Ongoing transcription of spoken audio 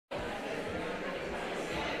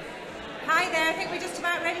Hi there, I think we're just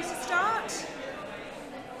about ready to start.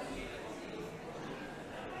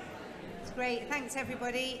 It's great, thanks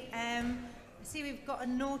everybody. I see we've got a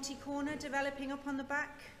naughty corner developing up on the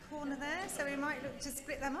back corner there, so we might look to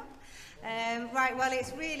split them up. Right, well,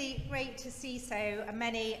 it's really great to see so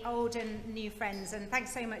many old and new friends, and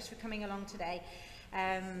thanks so much for coming along today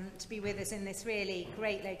to be with us in this really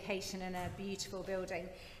great location and a beautiful building.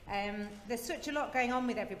 There's such a lot going on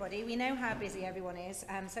with everybody. We know how busy everyone is,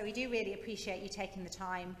 so we do really appreciate you taking the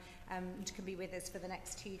time to be with us for the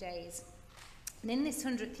next 2 days. And in this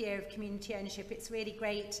 100th year of community ownership, it's really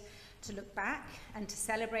great to look back and to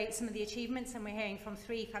celebrate some of the achievements, and we're hearing from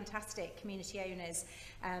 3 fantastic community owners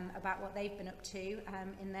about what they've been up to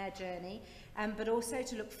in their journey, but also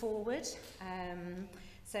to look forward,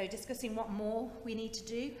 so discussing what more we need to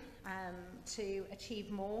do to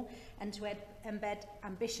achieve more and to embed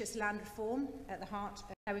ambitious land reform at the heart.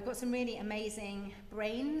 We've got some really amazing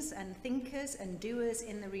brains and thinkers and doers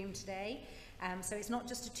in the room today. So it's not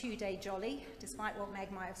just a 2-day jolly, despite what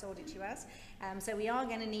Meg might have sold it to us. So we are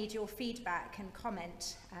going to need your feedback and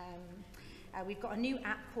comment. We've got a new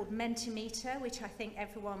app called Mentimeter, which I think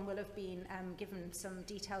everyone will have been given some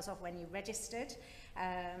details of when you registered.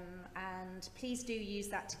 And please do use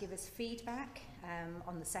that to give us feedback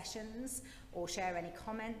on the sessions or share any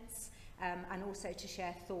comments, and also to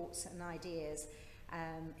share thoughts and ideas.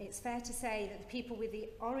 It's fair to say that the people with the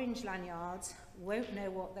orange lanyards won't know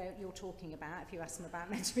what you're talking about if you ask them about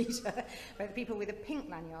Mentimeter, but the people with the pink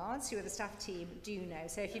lanyards, who are the staff team, do know.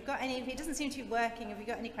 So if you've got any, if it doesn't seem to be working, if you've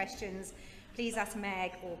got any questions, please ask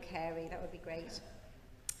Meg or Carey, that would be great.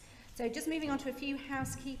 So just moving on to a few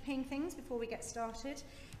housekeeping things before we get started.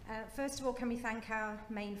 First of all, can we thank our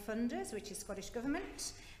main funders, which is Scottish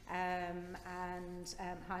Government and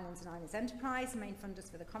Highlands and Islands Enterprise, the main funders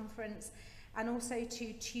for the conference, and also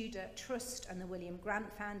to Tudor Trust and the William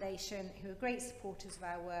Grant Foundation, who are great supporters of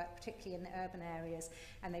our work, particularly in the urban areas,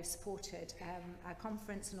 and they've supported our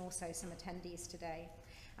conference and also some attendees today.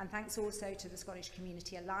 And thanks also to the Scottish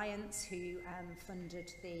Community Alliance, who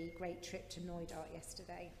funded the great trip to Knoydart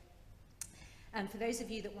yesterday. And for those of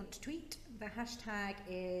you that want to tweet, the hashtag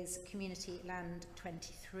is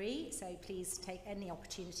CommunityLand23, so please take any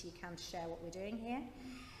opportunity you can to share what we're doing here.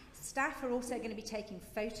 Staff are also going to be taking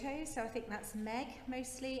photos, so I think that's Meg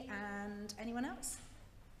mostly, and anyone else?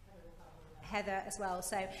 Heather as well.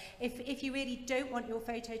 So if you really don't want your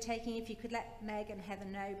photo taking, if you could let Meg and Heather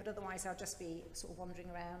know, but otherwise I'll just be sort of wandering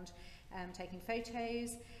around taking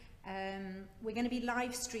photos. We're going to be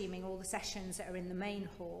live streaming all the sessions that are in the main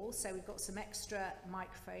hall, so we've got some extra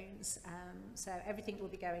microphones, so everything will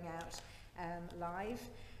be going out live.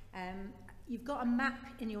 You've got a map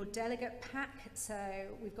in your delegate pack, so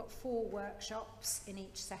we've got 4 workshops in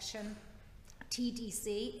each session.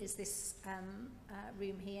 TDC is this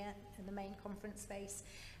room here in the main conference space,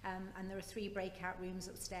 and there are 3 breakout rooms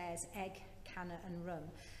upstairs: Egg, Canna and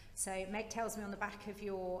Rum. So Meg tells me on the back of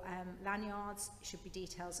your lanyards should be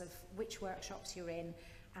details of which workshops you're in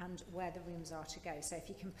and where the rooms are to go. So if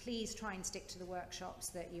you can please try and stick to the workshops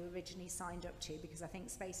that you originally signed up to, because I think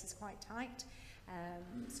space is quite tight,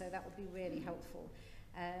 so that would be really helpful.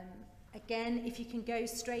 Again, if you can go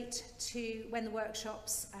straight to, when the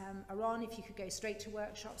workshops are on, if you could go straight to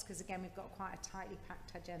workshops, because again we've got quite a tightly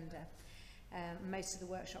packed agenda. Most of the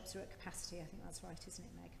workshops are at capacity, I think that's right, isn't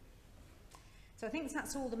it, Meg? So I think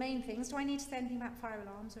that's all the main things. Do I need to say anything about fire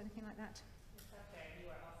alarms or anything like that? You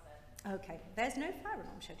are all set. Okay, there's no fire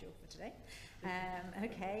alarm scheduled for today.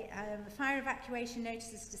 Okay, the fire evacuation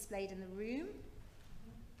notice is displayed in the room.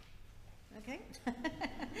 Okay,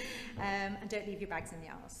 and don't leave your bags in the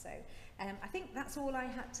aisles. So I think that's all I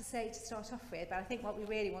had to say to start off with, but I think what we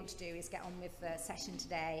really want to do is get on with the session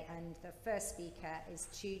today, and the first speaker is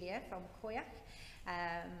Julia from Coigach.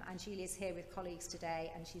 And Julia's here with colleagues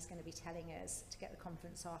today, and she's going to be telling us, to get the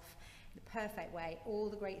conference off in a perfect way, all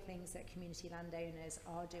the great things that community landowners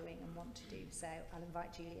are doing and want to do. So I'll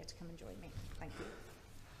invite Julia to come and join me. Thank you.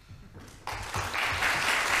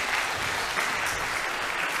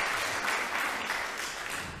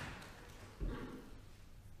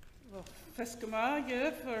 Well, Fiskama,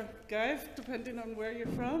 yeah, or Gav, depending on where you're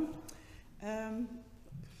from.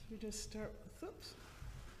 We just start with, oops.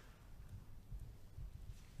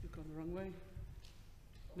 You've gone the wrong way.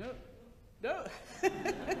 No, no,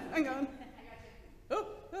 hang on. Oh,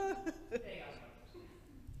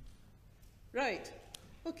 right,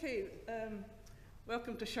 okay,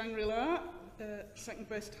 welcome to Shangri-La, second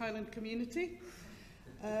best Highland community.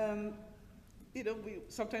 You know, we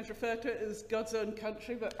sometimes refer to it as God's own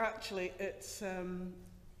country, but actually it's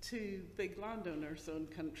 2 big landowners' own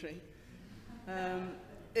country.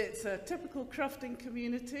 It's a typical crofting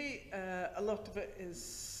community. A lot of it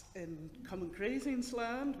is in common grazing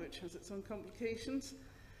land, which has its own complications.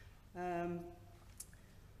 And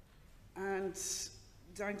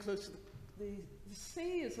down close to the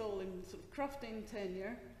sea is all in sort of crofting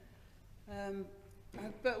tenure.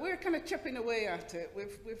 But we're kind of chipping away at it.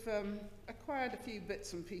 We've acquired a few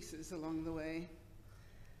bits and pieces along the way.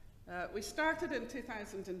 We started in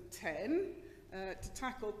 2010 to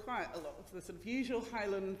tackle quite a lot of the sort of usual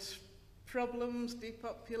Highland problems: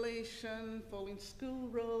 depopulation, falling school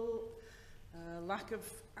roll, lack of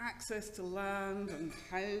access to land and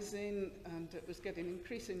housing, and it was getting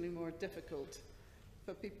increasingly more difficult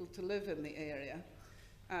for people to live in the area.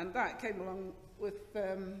 And that came along with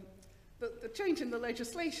the change in the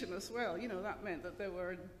legislation as well. You know, that meant that there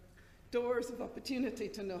were doors of opportunity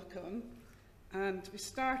to knock on. And we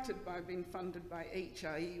started by being funded by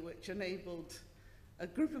HIE, which enabled a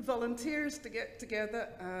group of volunteers to get together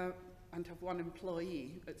and have one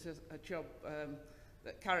employee. It's a job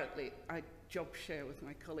that currently I job share with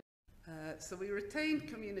my colleague. So we retained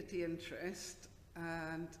community interest,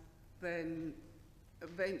 and then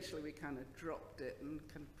eventually we kind of dropped it and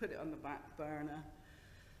kind of put it on the back burner.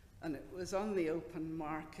 And it was on the open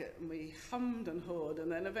market, and we hummed and hawed, and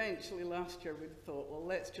then eventually last year we thought, well,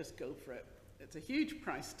 let's just go for it. It's a huge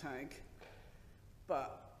price tag,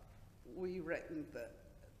 but we reckoned that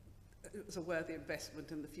it was a worthy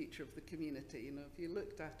investment in the future of the community. You know, if you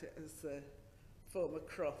looked at it as a former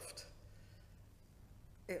croft,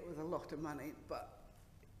 it was a lot of money, but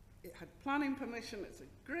it had planning permission. It's a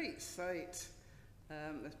great site.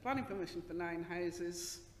 There's planning permission for 9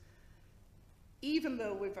 houses. Even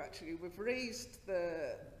though we've raised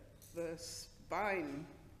the spine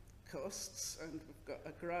costs, and we've got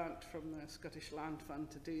a grant from the Scottish Land Fund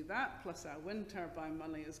to do that, plus our wind turbine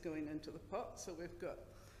money is going into the pot, so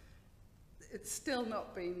it's still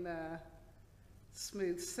not been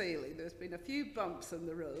smooth sailing. There's been a few bumps in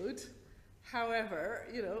the road. However,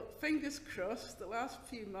 you know, fingers crossed, the last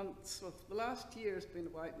few months, well, the last year has been a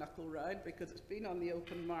white knuckle ride because it's been on the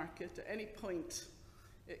open market. At any point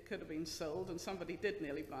it could have been sold, and somebody did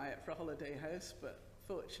nearly buy it for a holiday house, but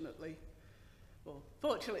fortunately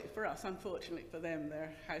for us, unfortunately for them,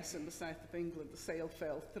 their house in the south of England, the sale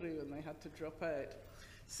fell through and they had to drop out.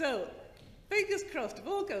 So, fingers crossed, if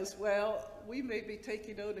all goes well, we may be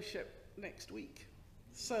taking ownership next week.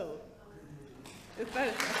 So, with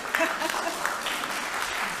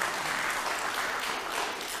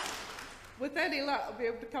any luck, I'll be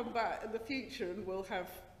able to come back in the future and we'll have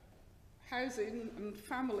housing and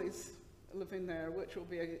families living there, which will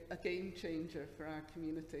be a game changer for our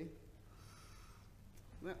community.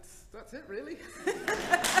 That's it, really.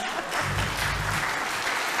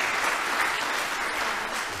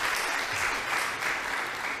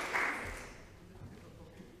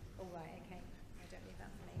 All right, okay. I don't need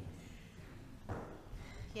that for me.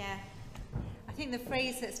 Yeah. I think the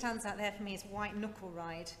phrase that stands out there for me is white knuckle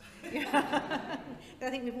ride. I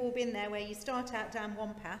think we've all been there, where you start out down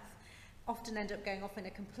one path, often end up going off in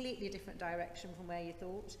a completely different direction from where you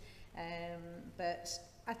thought. But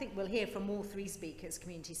I think we'll hear from all 3 speakers,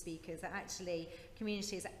 community speakers, that actually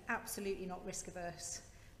community is absolutely not risk averse,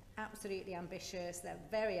 absolutely ambitious. They're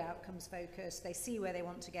very outcomes focused. They see where they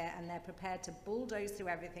want to get, and they're prepared to bulldoze through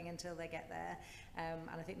everything until they get there. And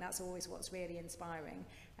I think that's always what's really inspiring,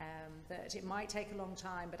 that it might take a long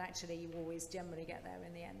time, but actually you always generally get there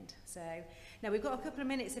in the end. So now we've got a couple of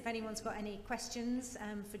minutes if anyone's got any questions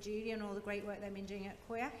for Julie and all the great work they've been doing at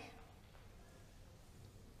Coigach.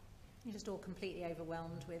 You're just all completely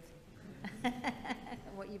overwhelmed with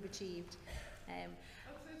what you've achieved. I'd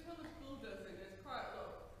say as well as bulldozing, there's quite a lot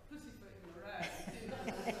of pussyfooting around.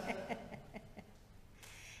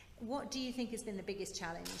 What do you think has been the biggest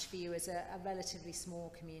challenge for you as a relatively small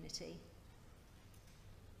community?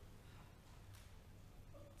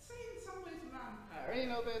 I'd say in some ways manpower. You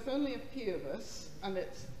know, there's only a few of us, and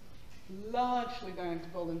it's largely down to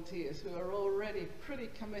volunteers who are already pretty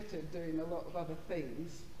committed doing a lot of other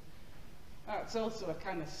things. That's also a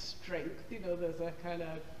kind of strength. You know, there's a kind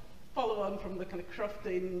of follow-on from the kind of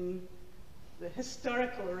crofting, the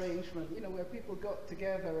historical arrangement, you know, where people got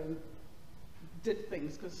together and did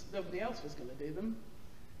things because nobody else was going to do them.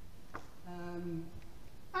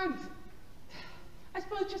 And I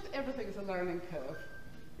suppose just everything's a learning curve.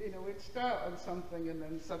 You know, we'd start on something and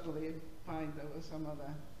then suddenly find there was some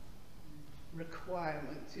other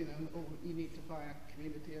requirement, you know, oh, you need to buy a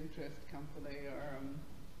community interest company, or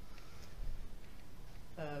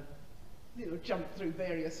you know, jump through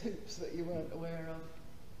various hoops that you weren't aware of.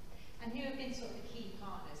 And who have been sort of the key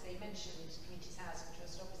partners? So you mentioned Communities Housing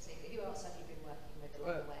Trust, obviously, but who else have you been working with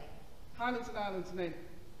along the way? Highlands and Islands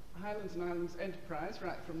Highlands and Islands enterprise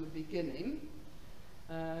right from the beginning.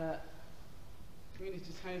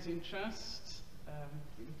 Communities Housing Trust,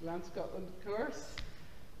 Land Scotland, of course.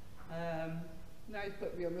 Now you've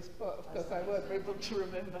put me on the spot, of course I won't be able to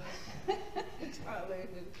remember entirely.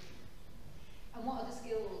 And what other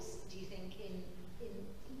skills do you think in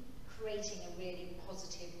creating a really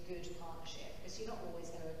positive, good partnership? Because you're not always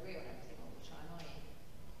going to agree on everything all the time, are you?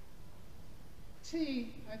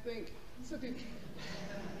 Tea, I think. I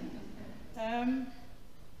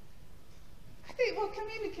think, well,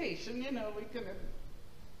 communication, you know, we're going to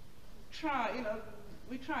try, you know,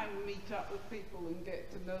 we try and meet up with people and get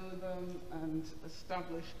to know them and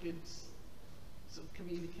establish good sort of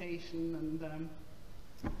communication and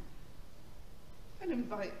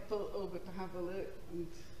invite folk over to have a look. And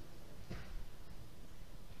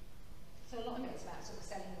so a lot of it's about sort of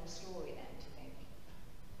selling your story then,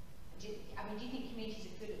 do you think? Do you think communities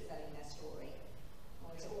are good at selling their story? Or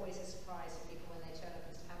is it always a surprise for people when they turn up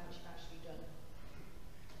as to how much you've actually done?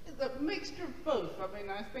 A mixture of both. I mean,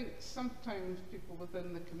 I think sometimes people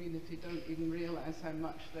within the community don't even realise how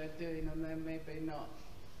much they're doing, and they're maybe not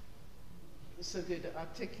so good at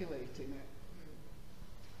articulating it.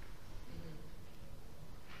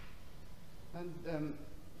 And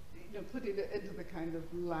you know, putting it into the kind of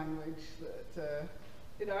language that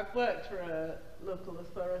you know, I've worked for a local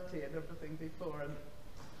authority and everything before, and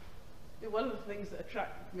you know, one of the things that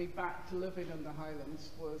attracted me back to living in the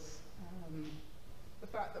Highlands was the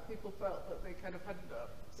fact that people felt that they kind of had to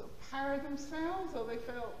sort of power themselves, or they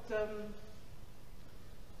felt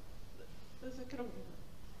there's a kind of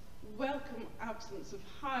welcome absence of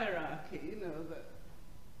hierarchy, you know, that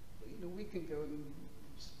we can go and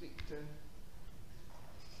speak to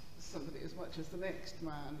somebody as much as the next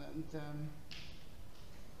man,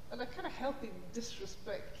 and a kind of healthy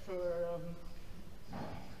disrespect for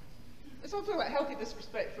it's also like healthy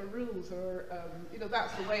disrespect for rules, or you know,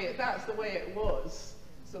 that's the way it was,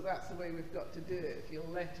 so that's the way we've got to do it. If you'll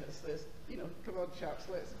let us, there's, you know, come on chaps,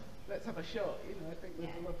 let's have a shot. You know, I think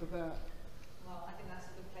there's a lot of that. Well, I think that's a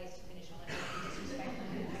good place to finish on a disrespect.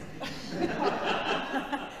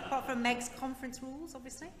 Apart from Meg's conference rules,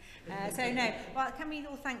 obviously. So no. Well, can we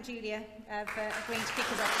all thank Julia for agreeing to kick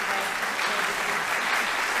us off today?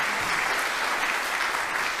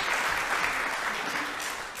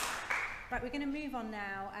 Right, we're going to move on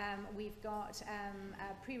now. We've got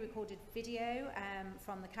a pre-recorded video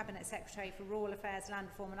from the Cabinet Secretary for Rural Affairs, Land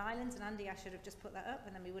Reform and Islands. And Andy, I should have just put that up,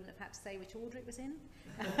 and then we wouldn't have had to say which order it was in.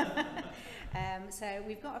 So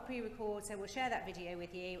we've got a pre-record, so we'll share that video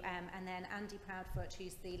with you. And then Andy Proudfoot,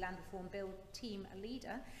 who's the Land Reform Bill team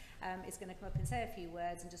leader, is going to come up and say a few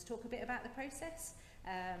words and just talk a bit about the process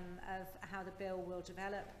of how the bill will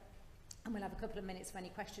develop. And we'll have a couple of minutes for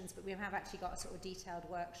any questions, but we have actually got a sort of detailed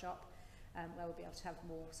workshop where we'll be able to have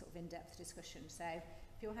more sort of in-depth discussion. So if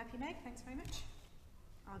you're happy, Meg, thanks very much.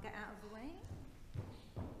 I'll get out of the way.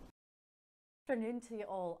 Good afternoon to you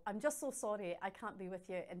all. I'm just so sorry I can't be with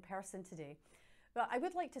you in person today. But I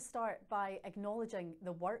would like to start by acknowledging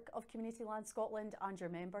the work of Community Land Scotland and your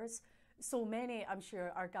members. So many, I'm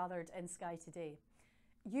sure, are gathered in Skye today.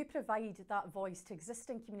 You provide that voice to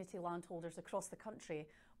existing community landholders across the country,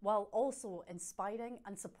 while also inspiring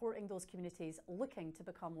and supporting those communities looking to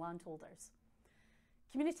become landholders.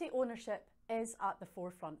 Community ownership is at the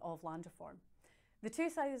forefront of land reform. The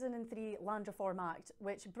 2003 Land Reform Act,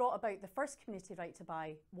 which brought about the first community right to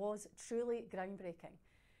buy, was truly groundbreaking.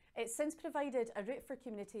 It's since provided a route for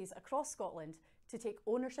communities across Scotland to take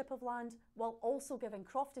ownership of land, while also giving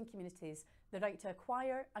crofting communities the right to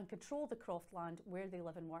acquire and control the croft land where they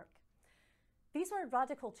live and work. These were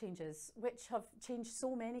radical changes which have changed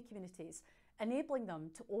so many communities, enabling them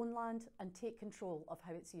to own land and take control of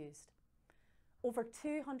how it's used. Over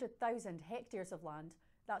 200,000 hectares of land,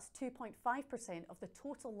 that's 2.5% of the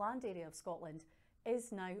total land area of Scotland,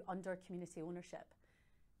 is now under community ownership.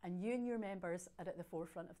 And you and your members are at the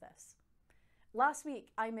forefront of this. Last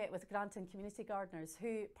week, I met with Granton community gardeners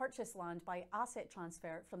who purchased land by asset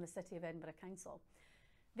transfer from the City of Edinburgh Council.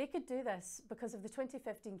 They could do this because of the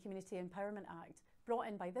 2015 Community Empowerment Act, brought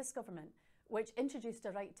in by this government, which introduced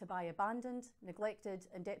a right to buy abandoned, neglected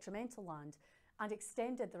and detrimental land, and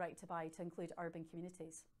extended the right to buy to include urban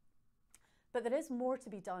communities. But there is more to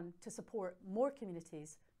be done to support more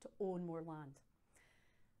communities to own more land.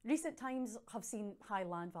 Recent times have seen high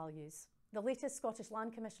land values. The latest Scottish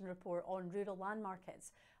Land Commission report on rural land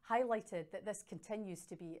markets highlighted that this continues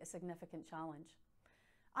to be a significant challenge.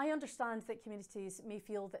 I understand that communities may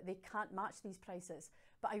feel that they can't match these prices,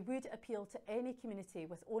 but I would appeal to any community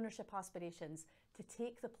with ownership aspirations to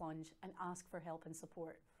take the plunge and ask for help and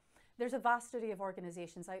support. There's a vast array of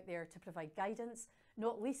organisations out there to provide guidance,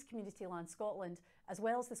 not least Community Land Scotland, as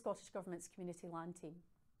well as the Scottish Government's Community Land team.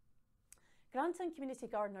 Grantown Community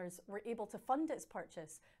Gardeners were able to fund its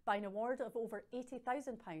purchase by an award of over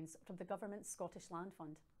 £80,000 from the Government's Scottish Land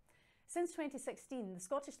Fund. Since 2016, the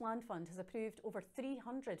Scottish Land Fund has approved over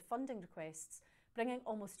 300 funding requests, bringing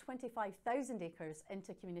almost 25,000 acres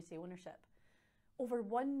into community ownership. Over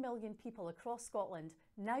 1 million people across Scotland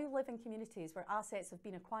now live in communities where assets have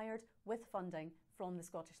been acquired with funding from the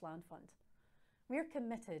Scottish Land Fund. We're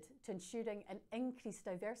committed to ensuring an increased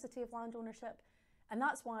diversity of land ownership, and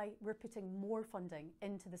that's why we're putting more funding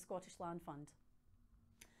into the Scottish Land Fund.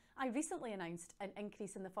 I recently announced an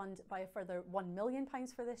increase in the fund by a further £1 million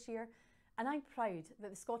for this year, and I'm proud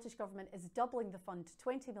that the Scottish Government is doubling the fund to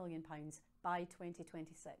 £20 million by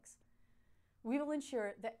 2026. We will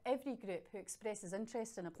ensure that every group who expresses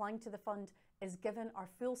interest in applying to the fund is given our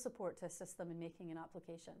full support to assist them in making an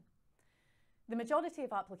application. The majority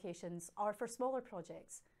of applications are for smaller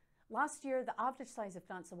projects. Last year, the average size of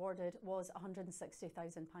grants awarded was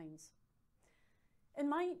 £160,000. In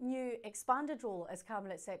my new expanded role as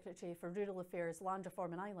Cabinet Secretary for Rural Affairs, Land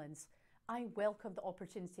Reform and Islands, I welcome the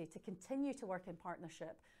opportunity to continue to work in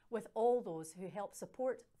partnership with all those who help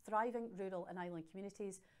support thriving rural and island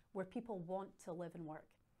communities where people want to live and work.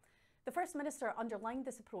 The First Minister underlined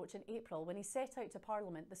this approach in April when he set out to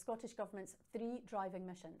Parliament the Scottish Government's 3 driving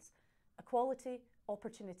missions: equality,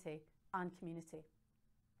 opportunity and community.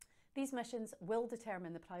 These missions will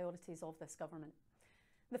determine the priorities of this government.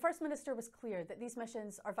 The First Minister was clear that these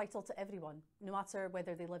missions are vital to everyone, no matter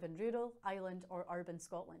whether they live in rural, island or urban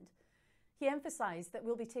Scotland. He emphasised that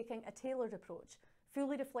we'll be taking a tailored approach,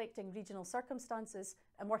 fully reflecting regional circumstances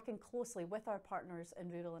and working closely with our partners in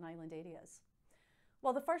rural and island areas.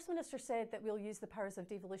 While the First Minister said that we'll use the powers of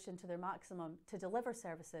devolution to their maximum to deliver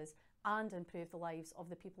services and improve the lives of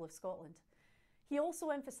the people of Scotland, he also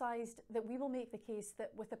emphasised that we will make the case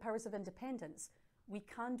that with the powers of independence, we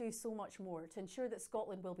can do so much more to ensure that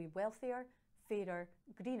Scotland will be wealthier, fairer,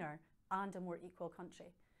 greener and a more equal country.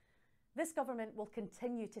 This government will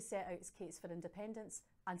continue to set out its case for independence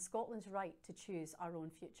and Scotland's right to choose our own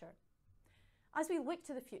future. As we look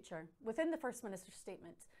to the future, within the First Minister's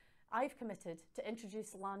statement, I've committed to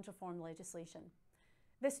introduce land reform legislation.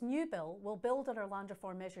 This new bill will build on our land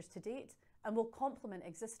reform measures to date and will complement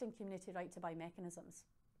existing community right to buy mechanisms.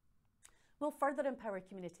 We'll further empower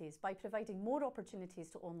communities by providing more opportunities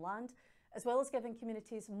to own land, as well as giving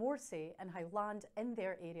communities more say in how land in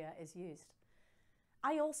their area is used.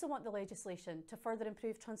 I also want the legislation to further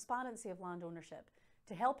improve transparency of land ownership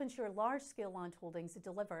to help ensure large-scale land holdings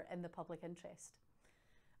deliver in the public interest.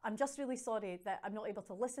 I'm just really sorry that I'm not able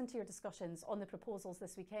to listen to your discussions on the proposals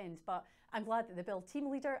this weekend, but I'm glad that the Bill team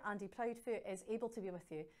leader, Andy Proudfoot, is able to be with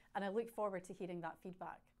you, and I look forward to hearing that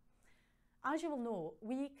feedback. As you will know,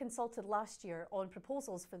 we consulted last year on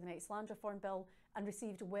proposals for the next land reform bill and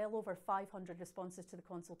received well over 500 responses to the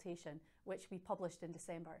consultation, which we published in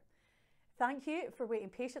December. Thank you for waiting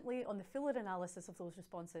patiently on the fuller analysis of those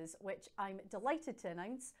responses, which I'm delighted to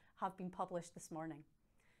announce have been published this morning.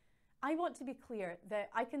 I want to be clear that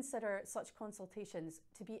I consider such consultations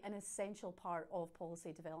to be an essential part of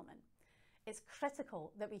policy development. It's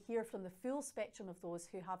critical that we hear from the full spectrum of those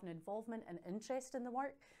who have an involvement and interest in the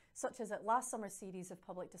work, such as at last summer's series of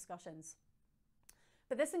public discussions.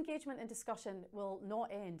 But this engagement and discussion will not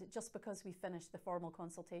end just because we finish the formal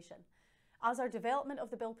consultation. As our development of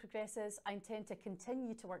the bill progresses, I intend to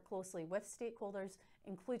continue to work closely with stakeholders,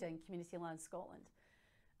 including Community Land Scotland.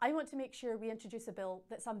 I want to make sure we introduce a bill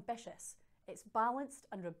that's ambitious, it's balanced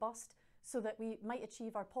and robust, so that we might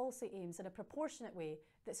achieve our policy aims in a proportionate way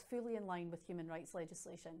that's fully in line with human rights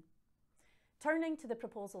legislation. Turning to the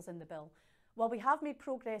proposals in the bill, while we have made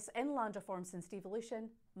progress in land reform since devolution,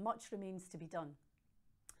 much remains to be done.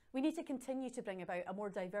 We need to continue to bring about a more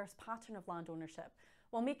diverse pattern of land ownership,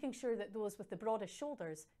 while making sure that those with the broadest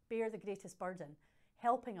shoulders bear the greatest burden,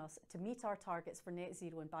 helping us to meet our targets for net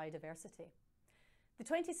zero and biodiversity. The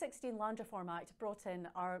 2016 Land Reform Act brought in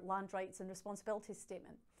our Land Rights and Responsibilities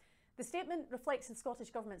Statement. The statement reflects the Scottish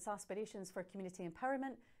Government's aspirations for community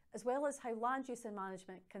empowerment, as well as how land use and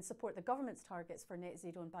management can support the Government's targets for net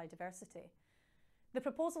zero and biodiversity. The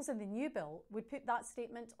proposals in the new bill would put that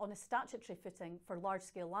statement on a statutory footing for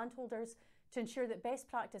large-scale landholders to ensure that best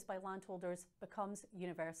practice by landholders becomes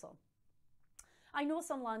universal. I know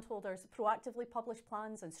some landholders proactively publish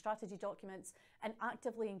plans and strategy documents and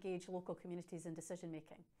actively engage local communities in decision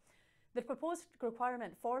making. The proposed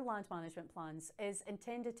requirement for land management plans is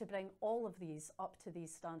intended to bring all of these up to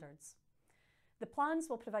these standards. The plans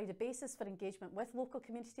will provide a basis for engagement with local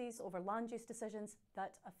communities over land use decisions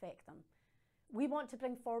that affect them. we want to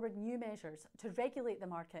bring forward new measures to regulate the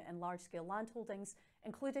market in large-scale landholdings,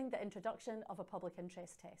 including the introduction of a public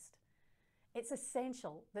interest test. It's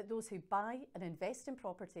essential that those who buy and invest in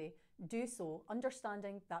property do so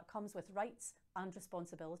understanding that comes with rights and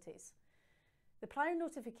responsibilities. The prior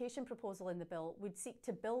notification proposal in the bill would seek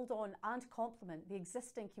to build on and complement the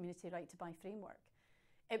existing community right to buy framework.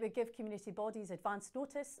 It would give community bodies advance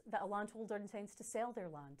notice that a landholder intends to sell their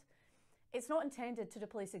land. It's not intended to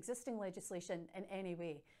replace existing legislation in any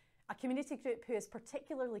way. A community group who is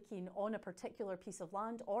particularly keen on a particular piece of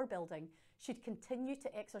land or building should continue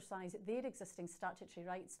to exercise their existing statutory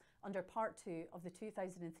rights under Part 2 of the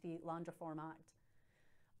 2003 Land Reform Act.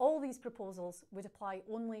 All these proposals would apply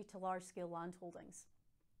only to large-scale landholdings.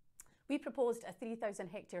 We proposed a 3,000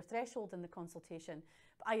 hectare threshold in the consultation,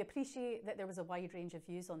 but I appreciate that there was a wide range of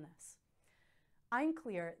views on this. I'm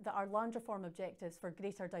clear that our land reform objectives for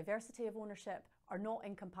greater diversity of ownership are not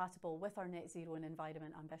incompatible with our net zero and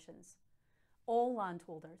environment ambitions. All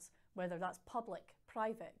landholders, whether that's public,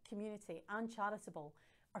 private, community and charitable,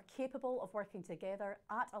 are capable of working together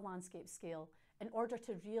at a landscape scale in order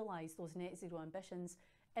to realise those net zero ambitions,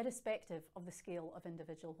 irrespective of the scale of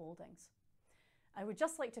individual holdings. I would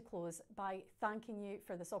just like to close by thanking you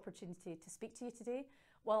for this opportunity to speak to you today.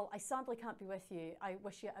 While I sadly can't be with you, I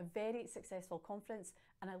wish you a very successful conference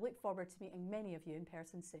and I look forward to meeting many of you in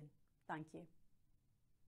person soon. Thank you.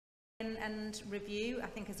 And review, I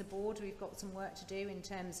think as a board we've got some work to do in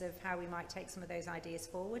terms of how we might take some of those ideas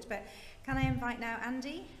forward. But can I invite now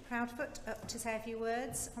Andy Proudfoot up to say a few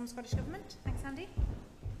words on Scottish Government? Thanks, Andy.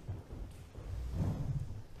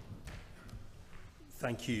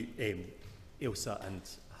 Thank you, Ailsa, and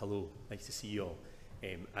hello, nice to see you all.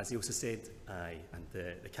 As Ailsa said, I am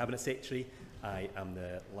the Cabinet Secretary. I am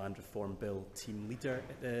the Land Reform Bill team leader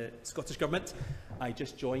at the Scottish Government. I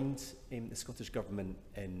just joined the Scottish Government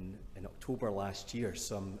in October last year,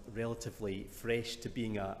 so I'm relatively fresh to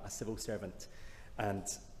being a civil servant. And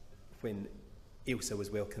when Ailsa was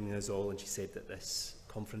welcoming us all and she said that this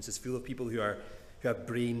conference is full of people who have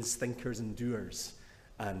brains, thinkers and doers,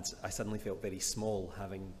 and I suddenly felt very small,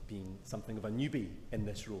 having been something of a newbie in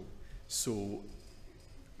this role. So,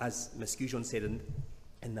 as Ms Goujon said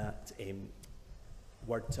in that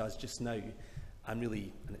word to us just now, I'm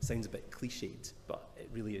really, and it sounds a bit cliched, but it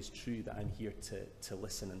really is true that I'm here to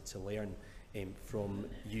listen and to learn from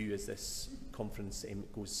you as this conference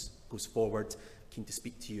goes forward. Keen to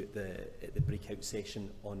speak to you at the breakout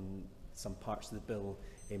session on some parts of the bill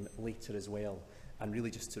later as well, and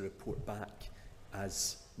really just to report back.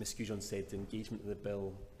 As Ms Goujon said, the engagement of the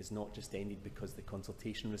bill is not just ended because the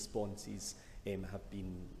consultation responses have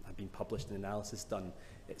been published and analysis done.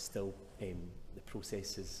 It's still, the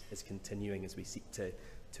process is continuing as we seek to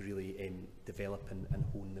really develop and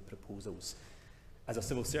hone the proposals. As a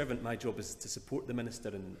civil servant, my job is to support the Minister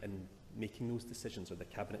in making those decisions, or the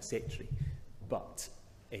Cabinet Secretary, but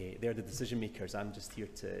they're the decision makers. I'm just here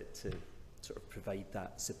to sort of provide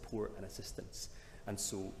that support and assistance. And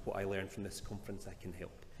so what I learned from this conference I can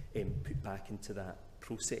help put back into that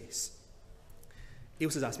process.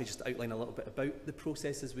 Ailsa's asked me just to outline a little bit about the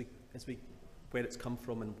process as we where it's come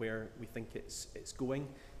from and where we think it's going.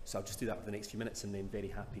 So I'll just do that for the next few minutes and then very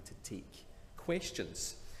happy to take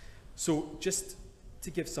questions. So just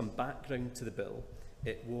to give some background to the bill,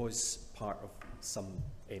 it was part of some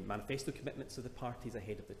manifesto commitments of the parties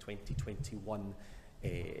ahead of the 2021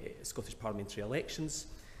 Scottish parliamentary elections,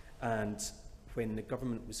 and when the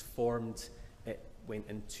government was formed, it went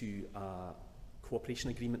into a cooperation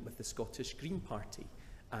agreement with the Scottish Green Party,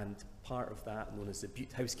 and part of that, known as the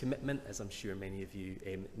Butte House Commitment, as I'm sure many of you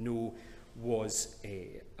know, was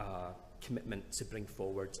a commitment to bring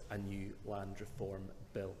forward a new land reform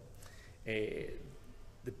bill.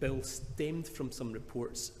 The bill stemmed from some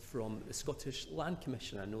reports from the Scottish Land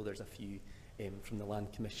Commission. I know there's a few from the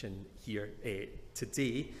Land Commission here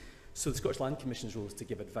today. So the Scottish Land Commission's role is to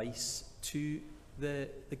give advice to the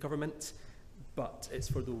government, but it's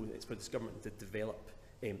for this government to develop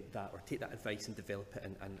that, or take that advice and develop it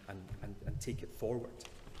and take it forward.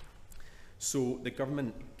 So the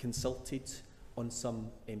government consulted on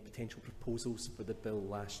some potential proposals for the bill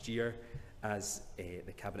last year. As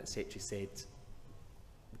the Cabinet Secretary said,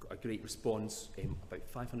 we got a great response, about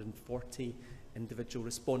 540 individual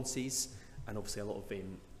responses, and obviously a lot of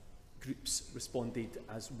groups responded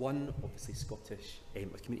as one. Obviously Scottish,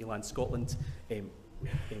 with Community Land Scotland,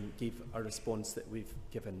 gave a response that we've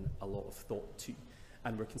given a lot of thought to.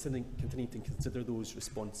 And we're continuing to consider those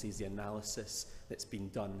responses, the analysis that's been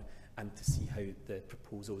done, and to see how the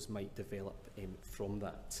proposals might develop from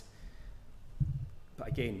that. But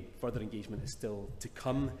again, further engagement is still to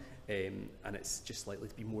come, and it's just likely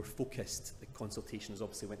to be more focused. The consultations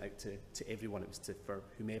obviously went out to everyone, it was for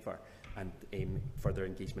whomever, and further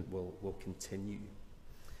engagement will continue.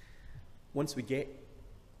 Once the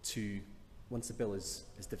bill is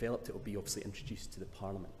developed, it will be obviously introduced to the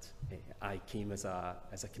Parliament. I came as a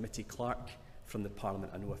committee clerk from the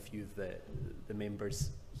Parliament. I know a few of the members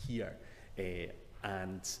here,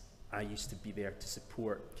 and I used to be there to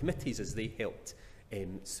support committees as they helped,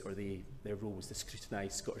 their role was to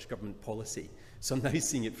scrutinise Scottish Government policy. So I'm now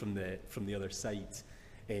seeing it from the other side.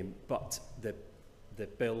 But the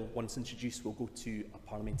bill, once introduced, will go to a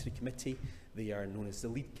parliamentary committee. They are known as the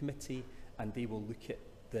lead committee, and they will look at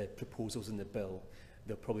the proposals in the bill.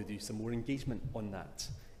 They'll probably do some more engagement on that.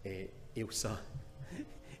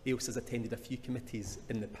 Ailsa's attended a few committees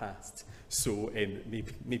in the past, so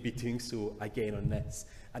maybe doing so again on this.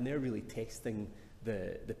 And they're really testing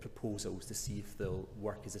the proposals to see if they'll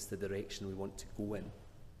work. Is this the direction we want to go in?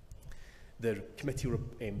 The committee will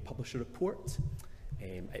publish a report.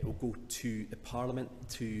 It will go to the Parliament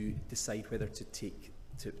to decide whether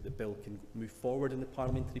the bill can move forward in the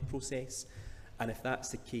parliamentary process. And if that's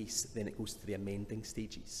the case, then it goes to the amending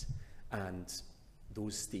stages. And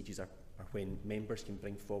those stages are when members can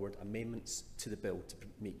bring forward amendments to the bill to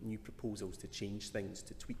make new proposals, to change things,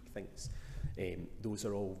 to tweak things. Those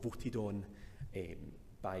are all voted on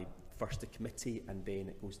by first the committee, and then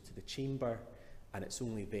it goes to the chamber, and it's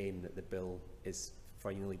only then that the bill is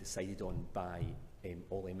finally decided on by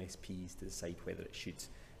all MSPs to decide whether it should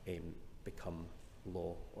become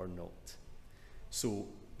law or not. So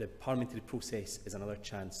the parliamentary process is another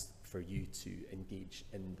chance for you to engage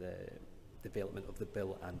in the development of the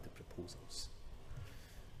bill and the proposals.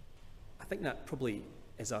 I think that probably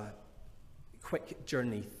is a quick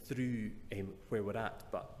journey through where we're at,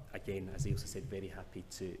 but again, as Ailsa said, very happy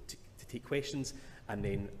to take questions, and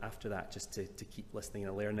then after that just to keep listening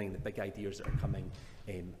and learning the big ideas that are coming,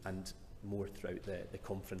 and more throughout the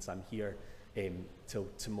conference. I'm here till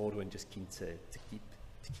tomorrow and just keen to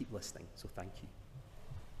keep listening, so thank you.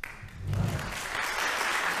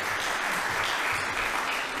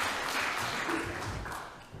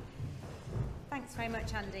 Thanks very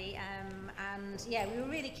much, Andy. And yeah, we were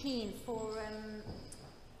really keen for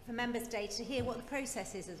Members' Day to hear what the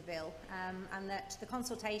process is of the bill, and that the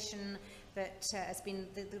consultation that has been,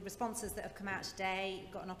 the responses that have come out today,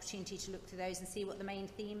 you've got an opportunity to look through those and see what the main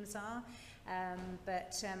themes are.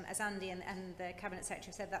 But as Andy and the Cabinet Secretary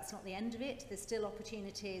have said, that's not the end of it. There's still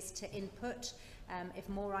opportunities to input if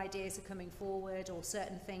more ideas are coming forward, or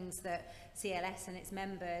certain things that CLS and its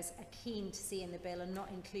members are keen to see in the bill and not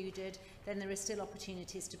included, then there are still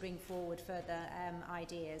opportunities to bring forward further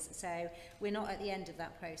ideas. So we're not at the end of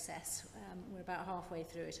that process. We're about halfway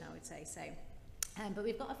through it, I would say. So. But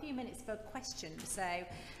we've got a few minutes for questions, so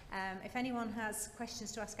if anyone has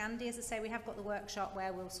questions to ask Andy, as I say, we have got the workshop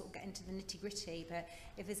where we'll sort of get into the nitty-gritty, but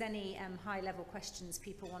if there's any high-level questions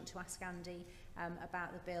people want to ask Andy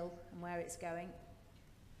about the bill and where it's going.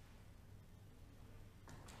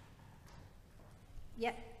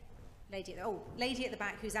 Yep, lady at the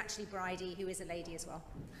back, who's actually Bridie, who is a lady as well.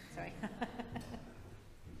 Sorry.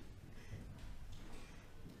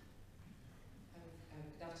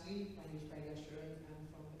 Good afternoon, my name is Coigach. I'm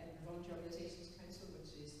from Edinburgh Voluntary Organisations Council,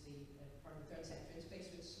 which is the part of the third sector in space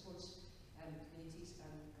which supports communities,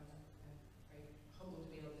 and very humbled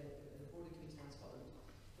to be on the board of Community Land Scotland.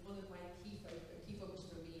 But one of my key focus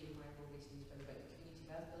for me in my role recently has been about the Community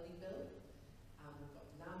Wealth Building Bill, and we've got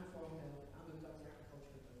the Land Reform Bill, and we've got the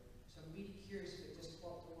Agricultural Bill. So I'm really curious about just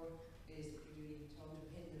what the work is that you're doing to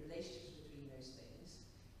underpin the relationships between those things.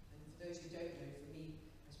 And for those who don't know, for me,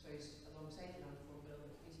 I suppose alongside the Land Reform Bill,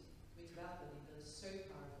 the Community Wealth Building Bill is so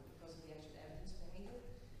powerful because of the actual evidence behind it.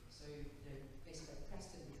 So, places like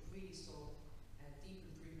Preston, which really saw deep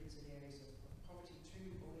improvements in areas of poverty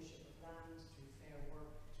through ownership of land, through fair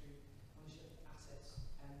work, through ownership of assets,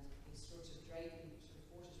 and these sorts of driving sort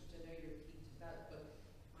of forces, which I know you're keen to develop. But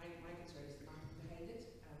my concern is the market behind it,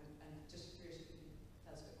 and just curious if you can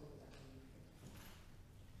tell us a bit more about that.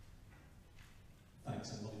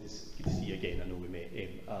 Thanks, and good to see you again. I know we met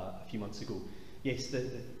a few months ago. Yes,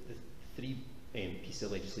 the three pieces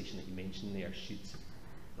of legislation that you mentioned there should,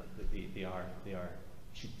 they are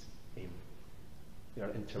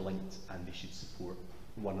interlinked, and they should support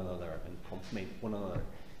one another and complement one another.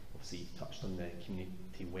 Obviously, you've touched on the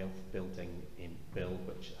Community Wealth Building Bill,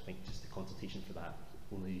 which I think just the consultation for that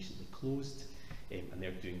only recently closed, and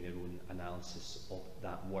they're doing their own analysis of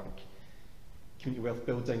that work. Community Wealth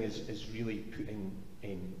Building is really putting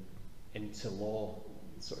into law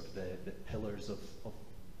sort of the pillars of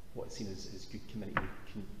what's seen as good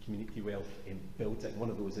community wealth building. One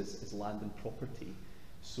of those is land and property.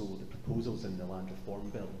 So the proposals in the Land Reform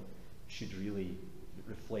Bill should really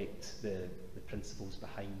reflect the principles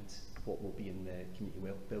behind what will be in the Community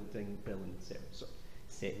Wealth Building Bill, and sort of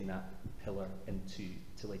setting that pillar into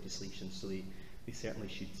legislation. So they certainly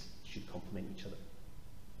should complement each other.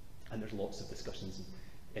 And there's lots of discussions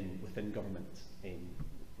within government.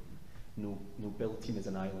 No bill team is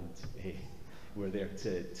an island. We're there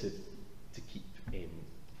to keep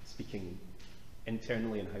speaking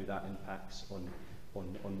internally and how that impacts on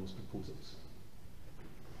those proposals.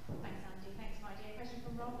 Thanks, Andy. Thanks, my dear. Question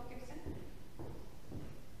from Rob Gibson.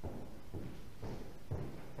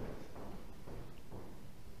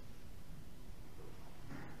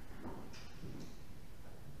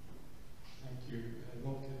 Thank you.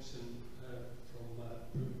 Rob Gibson from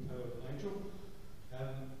Power Nigel.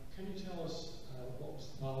 Can you tell us what was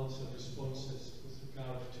the balance of responses with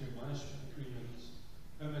regard to management agreements?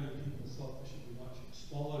 How many people thought there should be much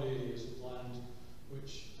smaller areas of land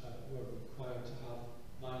which were required to have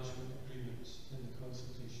management agreements in the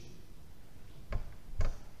consultation?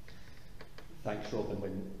 Thanks, Robin.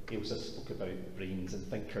 When Ailsa spoke about brains and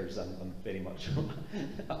thinkers, I'm very much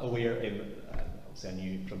aware. Obviously, I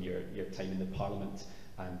knew from your time in the Parliament,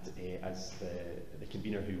 and as the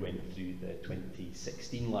convener who went through the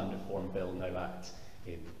 2016 Land Reform Bill, now Act,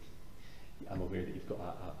 I'm aware that you've got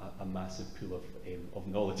a massive pool of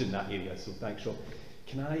knowledge in that area. So thanks, Rob.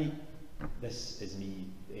 This is me.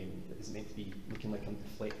 Is meant to be looking like I'm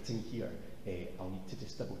deflecting here. I'll need to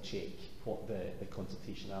just double check what the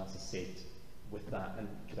consultation analysis said with that, and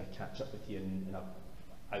could I catch up with you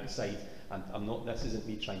outside? And I'm not. This isn't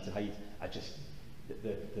me trying to hide. I just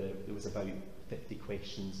there was about 50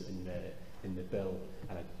 questions in the bill,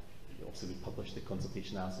 and obviously we published the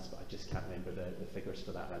consultation analysis, but I just can't remember the figures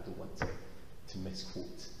for that, and I don't want to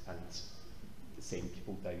misquote and send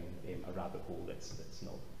people down a rabbit hole that's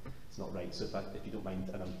not right. So if you don't mind,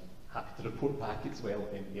 and I'm happy to report back as well,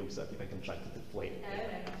 Ailsa, if I can try to deflect. No,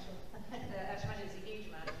 not sure. I imagine there's a huge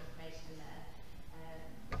amount of information in there.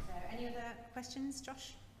 So any other questions,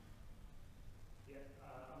 Josh? Yeah,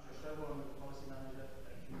 I'm Josh Sherwood, I'm the policy manager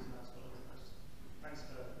at Community Land Scotland. Thanks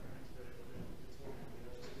for the talk.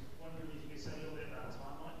 I was just wondering if you could say a little bit about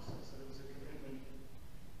timelines. So there was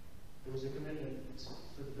a commitment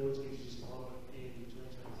for the bill to be introduced to Parliament in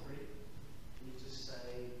 2023. Can you just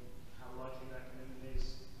say how likely that commitment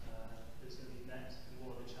is that's going to be met, and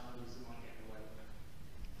what are the challenges that might get in the way?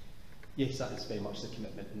 Yes, that is very much the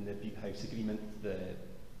commitment in the Butte House Agreement. The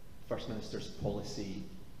First Minister's policy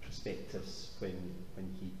prospectus when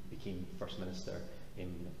he became First Minister,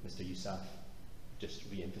 Mr Yousaf, just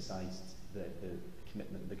re-emphasised the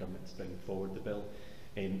commitment of the government to bring forward the bill.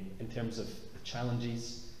 In terms of the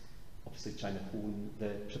challenges, obviously trying to hone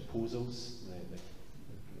the proposals.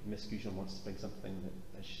 Miss Goujon wants to bring something that,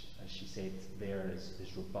 as she said there,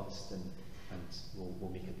 is robust and will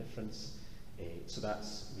make a difference. So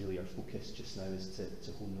that's really our focus just now, is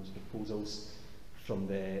to hone those proposals. From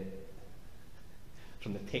the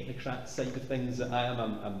technocrat side of things that I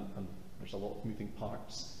am, there's a lot of moving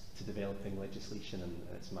parts to developing legislation, and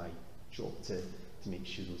it's my job to make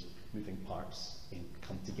sure those moving parts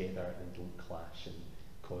come together and don't clash and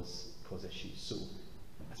cause issues. So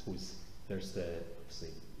I suppose there's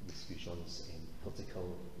obviously Miss Goujon's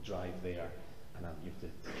political drive there, and I'm here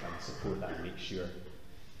to try and support that and make sure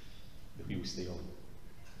the wheels stay on.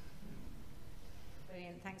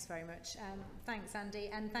 Brilliant, thanks very much. Thanks, Andy,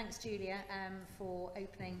 and thanks, Julia, for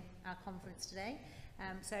opening our conference today.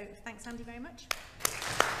 So thanks, Andy, very much.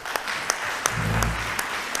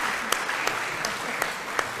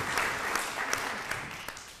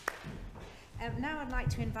 Now I'd like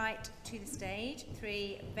to invite to the stage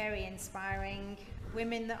three very inspiring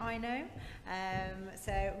women that I know.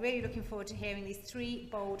 So really looking forward to hearing these three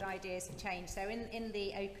bold ideas for change. So in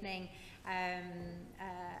the opening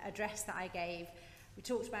address that I gave, we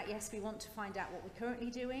talked about, yes, we want to find out what we're currently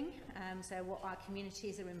doing, so what our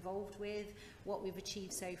communities are involved with, what we've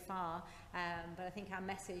achieved so far. But I think our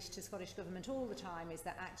message to Scottish Government all the time is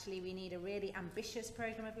that actually we need a really ambitious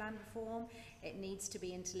programme of land reform. It needs to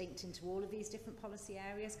be interlinked into all of these different policy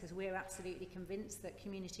areas, because we're absolutely convinced that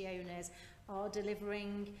community owners are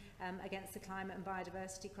delivering against the climate and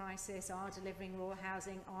biodiversity crisis, are delivering rural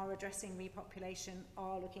housing, are addressing repopulation,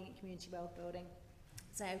 are looking at community wealth building.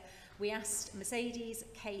 So we asked Mercedes,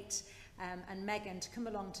 Kate and Megan to come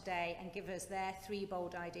along today and give us their three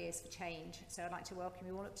bold ideas for change. So I'd like to welcome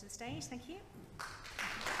you all up to the stage. Thank you.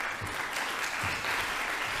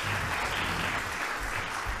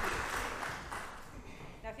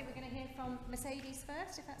 Now I think we're going to hear from Mercedes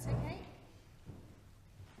first, if that's okay.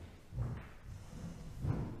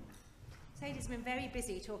 Katie's been very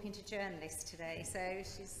busy talking to journalists today, so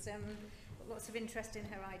she's got lots of interest in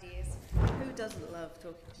her ideas. Who doesn't love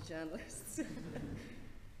talking to journalists?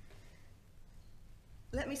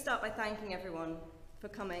 Let me start by thanking everyone for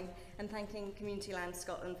coming and thanking Community Land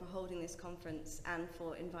Scotland for holding this conference and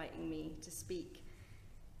for inviting me to speak.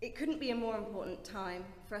 It couldn't be a more important time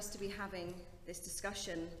for us to be having this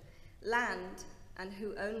discussion. Land and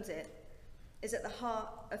who owns it is at the heart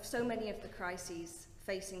of so many of the crises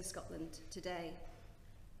facing Scotland today.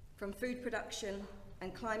 From food production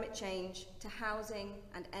and climate change to housing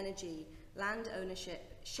and energy, land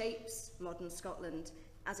ownership shapes modern Scotland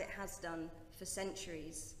as it has done for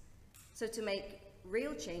centuries. So to make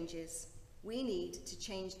real changes, we need to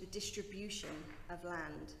change the distribution of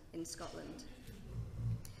land in Scotland.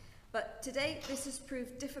 But to date, this has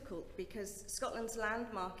proved difficult because Scotland's land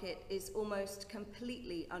market is almost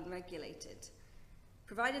completely unregulated.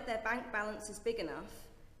 Provided their bank balance is big enough,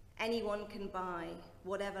 anyone can buy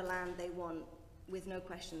whatever land they want with no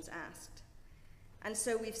questions asked. And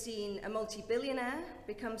so we've seen a multi-billionaire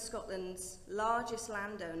become Scotland's largest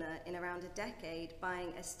landowner in around a decade,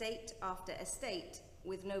 buying estate after estate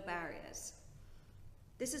with no barriers.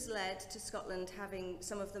 This has led to Scotland having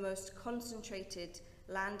some of the most concentrated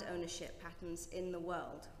land ownership patterns in the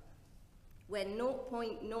world, where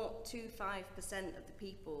 0.025% of the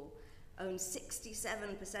people own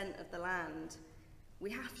 67% of the land.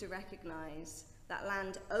 We have to recognise that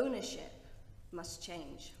land ownership must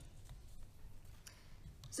change.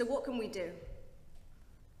 So what can we do?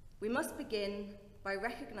 We must begin by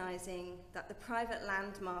recognising that the private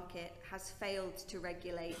land market has failed to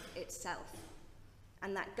regulate itself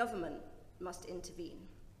and that government must intervene.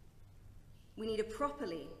 We need a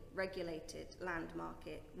properly regulated land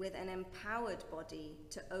market with an empowered body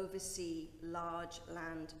to oversee large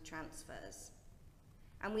land transfers.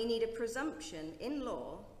 And we need a presumption in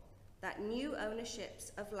law that new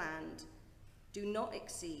ownerships of land do not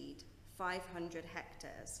exceed 500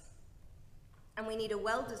 hectares. And we need a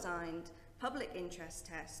well-designed public interest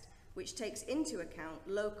test which takes into account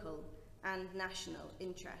local and national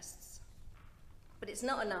interests. But it's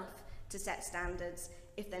not enough to set standards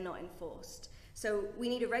if they're not enforced. So we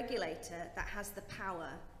need a regulator that has the power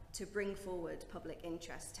to bring forward public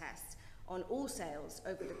interest tests on all sales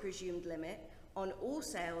over the presumed limit, on all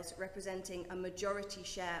sales representing a majority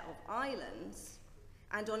share of islands,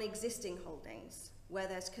 and on existing holdings where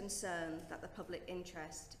there's concern that the public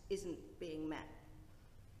interest isn't being met.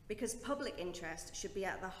 Because public interest should be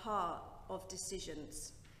at the heart of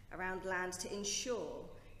decisions around land to ensure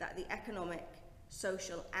that the economic,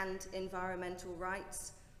 social and environmental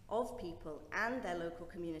rights of people and their local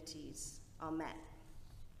communities are met.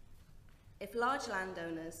 If large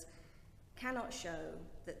landowners cannot show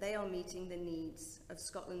that they are meeting the needs of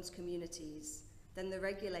Scotland's communities, then the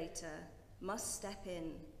regulator must step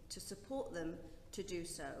in to support them to do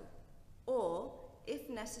so, or, if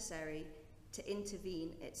necessary, to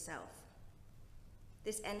intervene itself.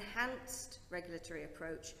 This enhanced regulatory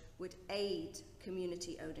approach would aid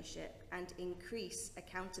community ownership and increase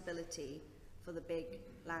accountability for the big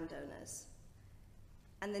landowners.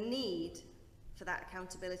 And the need for that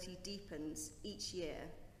accountability deepens each year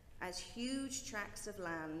as huge tracts of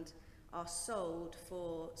land are sold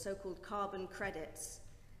for so-called carbon credits,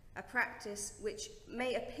 a practice which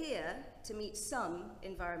may appear to meet some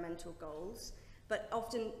environmental goals, but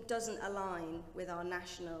often doesn't align with our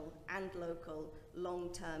national and local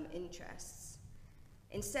long-term interests.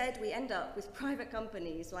 Instead, we end up with private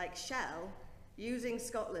companies like Shell using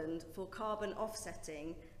Scotland for carbon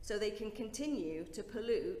offsetting so they can continue to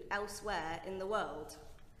pollute elsewhere in the world.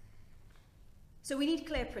 So we need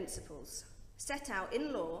clear principles set out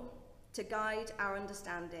in law to guide our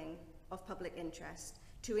understanding of public interest,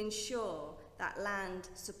 to ensure that land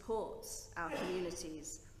supports our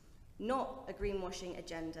communities, not a greenwashing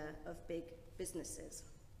agenda of big businesses.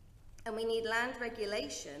 And we need land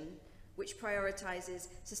regulation which prioritises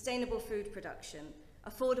sustainable food production,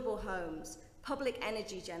 affordable homes, public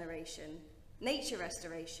energy generation, nature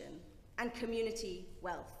restoration, and community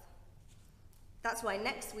wealth. That's why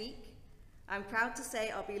next week, I'm proud to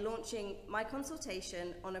say I'll be launching my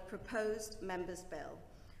consultation on a proposed Members' Bill,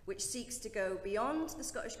 which seeks to go beyond the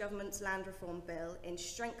Scottish Government's Land Reform Bill in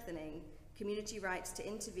strengthening community rights to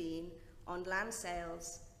intervene on land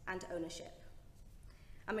sales and ownership.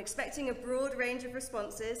 I'm expecting a broad range of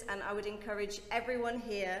responses, and I would encourage everyone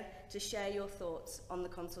here to share your thoughts on the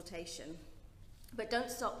consultation. But don't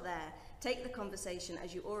stop there. Take the conversation,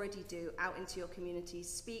 as you already do, out into your communities.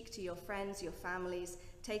 Speak to your friends, your families.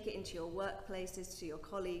 Take it into your workplaces, to your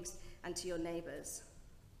colleagues, and to your neighbours.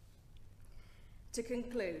 To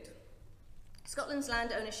conclude, Scotland's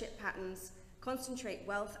land ownership patterns concentrate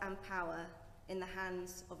wealth and power in the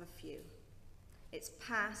hands of a few. It's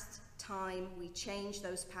past time we change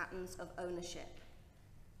those patterns of ownership,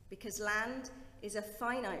 because land is a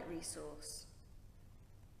finite resource,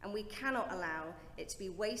 and we cannot allow it to be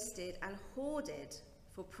wasted and hoarded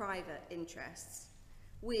for private interests.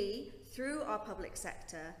 We, through our public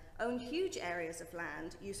sector, own huge areas of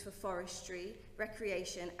land used for forestry,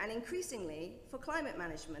 recreation, and increasingly for climate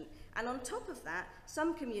management. And on top of that,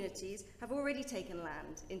 some communities have already taken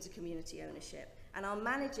land into community ownership and are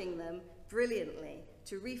managing them brilliantly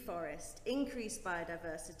to reforest, increase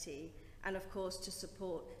biodiversity, and of course to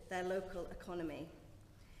support their local economy.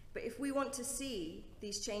 But if we want to see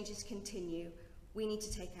these changes continue, we need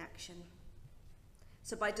to take action.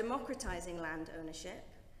 So by democratising land ownership,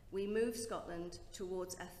 we move Scotland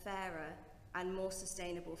towards a fairer and more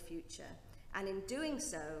sustainable future. And in doing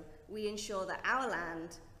so, we ensure that our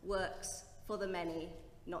land works for the many,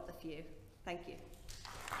 not the few. Thank you.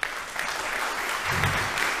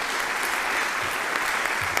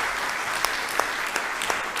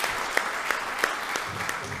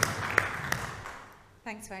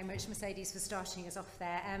 Thanks very much, Mercedes, for starting us off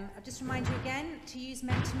there. I'll just remind you again to use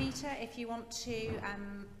Mentimeter if you want to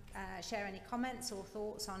share any comments or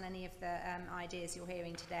thoughts on any of the ideas you're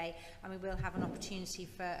hearing today, and we will have an opportunity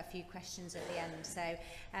for a few questions at the end. So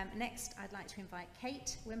next I'd like to invite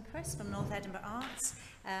Kate Wimpress from North Edinburgh Arts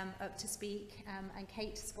up to speak, and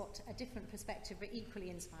Kate's got a different perspective but equally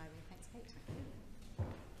inspiring. Thanks, Kate.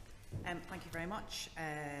 Thank you very much.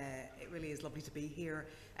 It really is lovely to be here,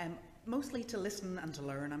 mostly to listen and to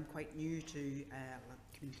learn. I'm quite new to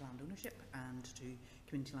community land ownership and to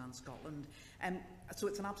Community Land Scotland. So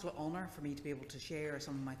it's an absolute honour for me to be able to share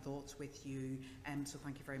some of my thoughts with you, so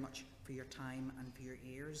thank you very much for your time and for your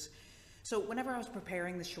ears. So whenever I was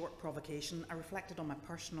preparing this short provocation, I reflected on my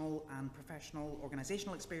personal and professional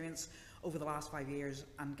organisational experience over the last 5 years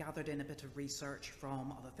and gathered in a bit of research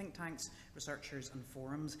from other think tanks, researchers and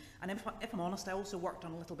forums. And if I'm honest, I also worked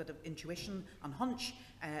on a little bit of intuition and hunch,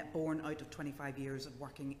 born out of 25 years of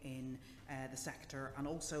working in the sector, and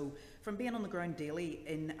also from being on the ground daily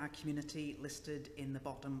in a community listed in the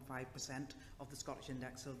bottom 5% of the Scottish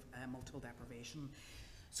Index of Multiple Deprivation.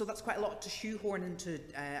 So that's quite a lot to shoehorn into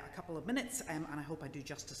a couple of minutes, and I hope I do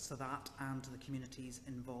justice to that and to the communities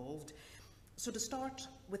involved. So to start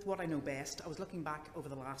with what I know best, I was looking back over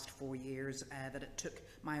the last 4 years that it took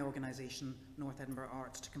my organisation, North Edinburgh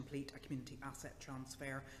Arts, to complete a community asset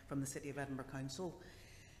transfer from the City of Edinburgh Council.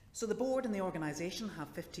 So the board and the organisation have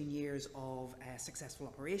 15 years of successful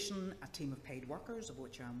operation, a team of paid workers, of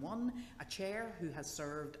which I'm one, a chair who has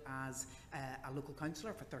served as a local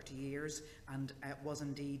councillor for 30 years and was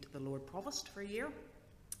indeed the Lord Provost for a year,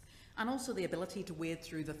 and also the ability to wade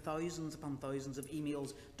through the thousands upon thousands of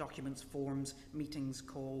emails, documents, forms, meetings,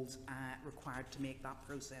 calls required to make that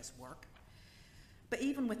process work. But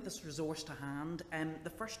even with this resource to hand, the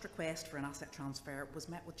first request for an asset transfer was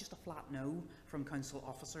met with just a flat no from council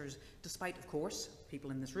officers, despite, of course, people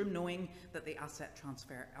in this room knowing that the asset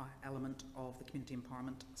transfer element of the Community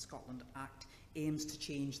Empowerment Scotland Act aims to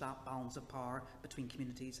change that balance of power between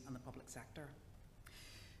communities and the public sector.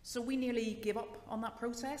 So we nearly gave up on that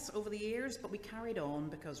process over the years, but we carried on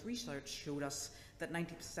because research showed us that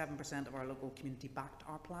 97% of our local community backed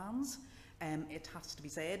our plans. It has to be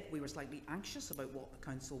said, we were slightly anxious about what the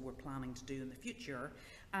council were planning to do in the future,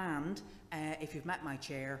 and if you've met my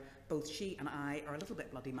chair, both she and I are a little bit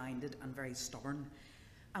bloody-minded and very stubborn.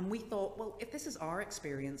 And we thought, well, if this is our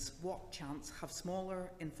experience, what chance have smaller,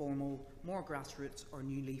 informal, more grassroots or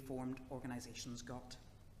newly formed organisations got?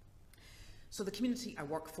 So the community I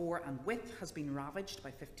work for and with has been ravaged by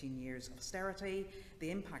 15 years of austerity, the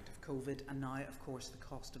impact of COVID, and now, of course, the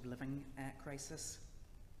cost of living crisis.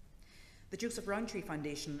 The Joseph Rowntree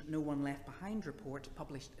Foundation No One Left Behind report,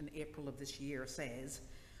 published in April of this year, says,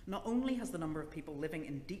 not only has the number of people living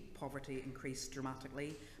in deep poverty increased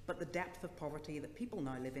dramatically, but the depth of poverty that people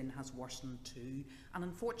now live in has worsened too. And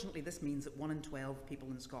unfortunately, this means that 1 in 12 people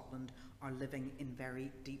in Scotland are living in very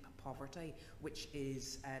deep poverty, which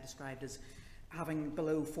is described as having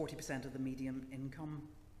below 40% of the median income.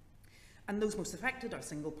 And those most affected are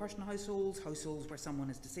single-person households, households where someone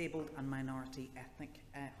is disabled, and minority ethnic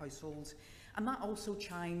households. And that also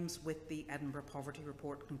chimes with the Edinburgh Poverty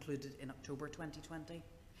Report concluded in October 2020.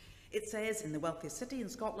 It says in the wealthiest city in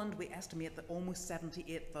Scotland, we estimate that almost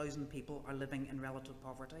 78,000 people are living in relative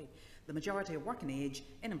poverty, the majority of working age,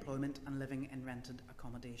 in employment and living in rented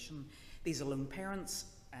accommodation. These are lone parents,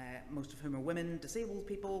 most of whom are women, disabled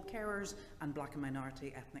people, carers and black and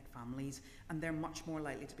minority ethnic families, and they're much more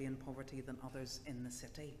likely to be in poverty than others in the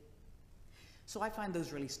city. So I find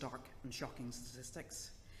those really stark and shocking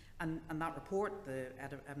statistics. And that report, the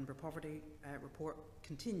Edinburgh Poverty Report,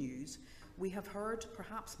 continues, we have heard,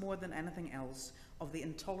 perhaps more than anything else, of the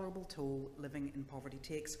intolerable toll living in poverty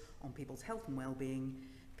takes on people's health and well-being.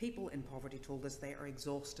 People in poverty told us they are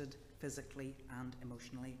exhausted physically and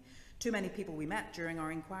emotionally. Too many people we met during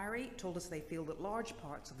our inquiry told us they feel that large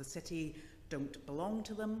parts of the city don't belong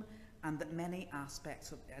to them and that many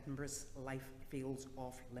aspects of Edinburgh's life feels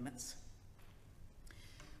off limits.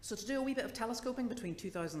 So to do a wee bit of telescoping between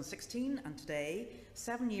 2016 and today,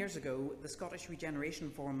 7 years ago, the Scottish Regeneration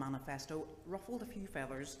Forum manifesto ruffled a few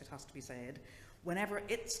feathers, it has to be said, whenever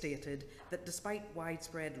it stated that despite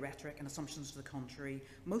widespread rhetoric and assumptions to the contrary,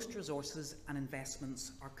 most resources and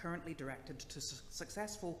investments are currently directed to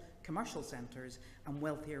successful commercial centres and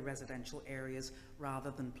wealthier residential areas rather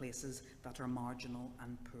than places that are marginal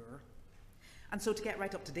and poor. And so to get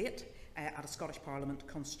right up to date, at a Scottish Parliament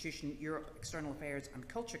Constitution, Europe, External Affairs and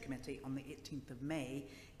Culture Committee on the 18th of May,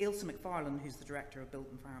 Ailsa McFarlane, who's the Director of Built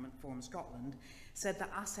Environment Forum Scotland, said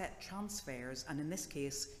that asset transfers, and in this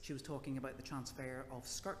case she was talking about the transfer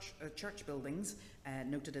of church buildings,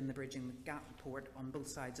 noted in the Bridging the Gap report on both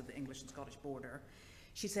sides of the English and Scottish border,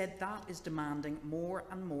 she said that is demanding more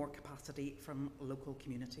and more capacity from local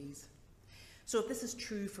communities. So if this is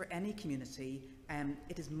true for any community,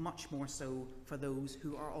 it is much more so for those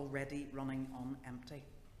who are already running on empty.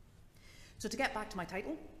 So to get back to my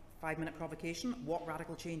title, 5-minute provocation, what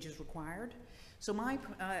radical change is required? So my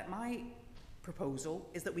proposal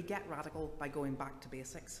is that we get radical by going back to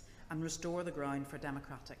basics and restore the ground for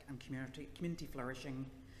democratic and community flourishing,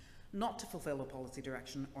 not to fulfil a policy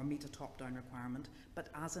direction or meet a top-down requirement, but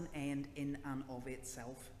as an end in and of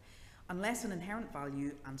itself. Unless an inherent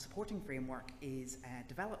value and supporting framework is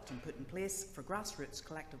developed and put in place for grassroots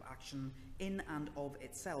collective action in and of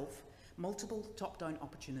itself, multiple top-down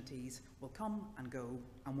opportunities will come and go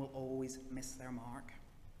and will always miss their mark.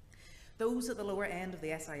 Those at the lower end of the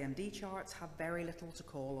SIMD charts have very little to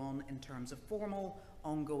call on in terms of formal,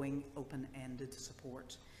 ongoing, open-ended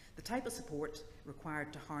support. The type of support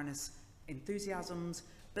required to harness enthusiasms,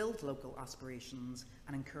 build local aspirations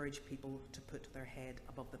and encourage people to put their head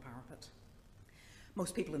above the parapet.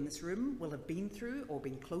 Most people in this room will have been through or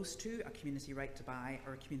been close to a community right to buy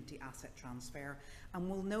or a community asset transfer and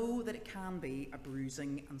will know that it can be a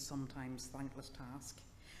bruising and sometimes thankless task.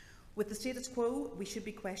 With the status quo, we should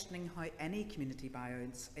be questioning how any community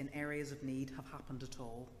buyouts in areas of need have happened at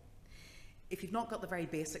all. If you've not got the very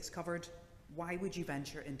basics covered, why would you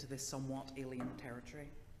venture into this somewhat alien territory?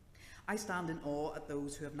 I stand in awe at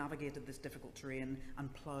those who have navigated this difficult terrain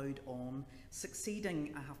and ploughed on,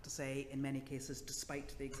 succeeding, I have to say, in many cases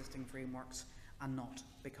despite the existing frameworks and not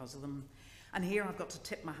because of them. And here I've got to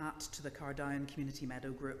tip my hat to the Cardown Community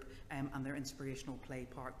Meadow Group and their inspirational Play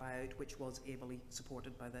Park buyout, which was ably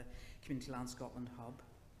supported by the Community Land Scotland Hub.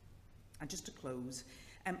 And just to close,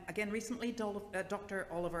 again recently Dr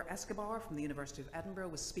Oliver Escobar from the University of Edinburgh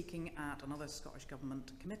was speaking at another Scottish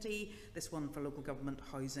Government committee, this one for local government,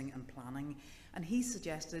 housing and planning, and he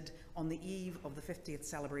suggested on the eve of the 50th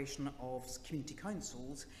celebration of community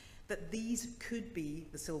councils that these could be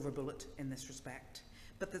the silver bullet in this respect,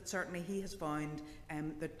 but that certainly he has found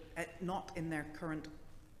that not in their current,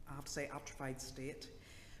 I have to say, atrophied state,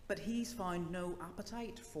 but he's found no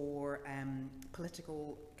appetite for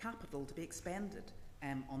political capital to be expended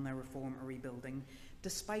on their reform or rebuilding,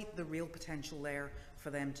 despite the real potential there for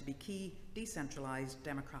them to be key, decentralised,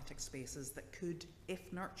 democratic spaces that could,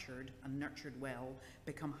 if nurtured and nurtured well,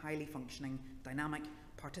 become highly functioning, dynamic,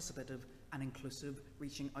 participative and inclusive,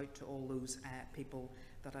 reaching out to all those people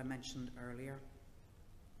that I mentioned earlier.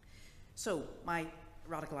 So, my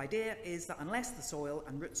radical idea is that unless the soil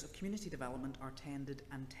and roots of community development are tended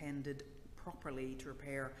and tended properly to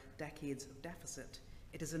repair decades of deficit,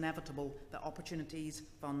 it is inevitable that opportunities,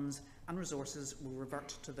 funds and resources will revert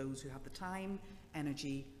to those who have the time,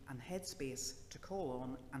 energy and headspace to call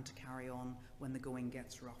on and to carry on when the going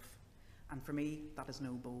gets rough. And for me, that is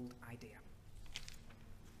no bold idea.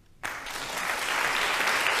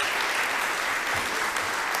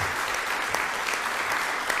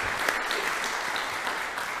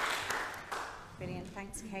 Brilliant,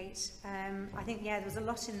 thanks Kate. I think, yeah, there was a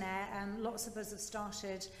lot in there. Lots of us have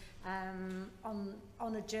started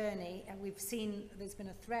on a journey and we've seen there's been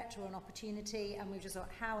a threat or an opportunity and we've just thought,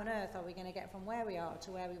 how on earth are we going to get from where we are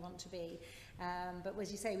to where we want to be? But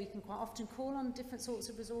as you say, we can quite often call on different sorts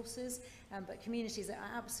of resources, but communities that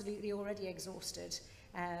are absolutely already exhausted,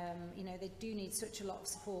 you know, they do need such a lot of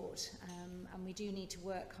support, and we do need to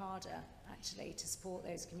work harder actually to support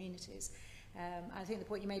those communities. I think the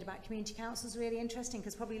point you made about community councils is really interesting,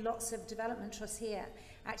 because probably lots of development trusts here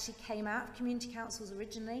actually came out of community councils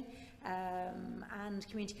originally, and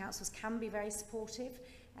community councils can be very supportive.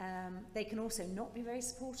 They can also not be very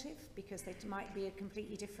supportive because they might be a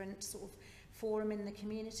completely different sort of forum in the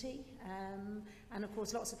community, and of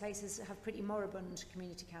course lots of places have pretty moribund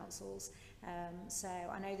community councils. So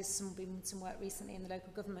I know there's been some work recently in the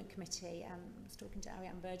local government committee. I was talking to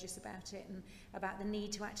Ariane Burgess about it, and about the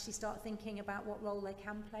need to actually start thinking about what role they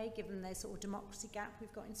can play given the sort of democracy gap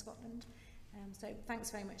we've got in Scotland. So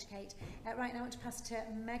thanks very much, Kate. Right now I want to pass to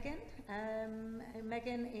Megan.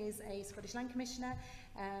 Megan is a Scottish Land Commissioner,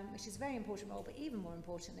 which is a very important role, but even more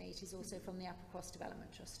importantly, she's also from the Applecross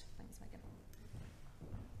Development Trust. Thanks, Megan.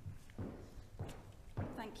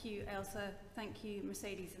 Thank you, Elsa. Thank you,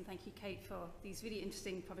 Mercedes, and thank you, Kate, for these really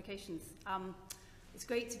interesting provocations. It's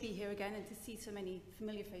great to be here again and to see so many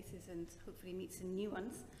familiar faces and hopefully meet some new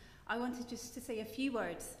ones. I wanted just to say a few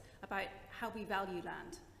words about how we value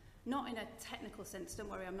land. Not in a technical sense, don't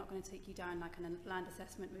worry, I'm not going to take you down like a land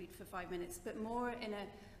assessment route for 5 minutes, but more in a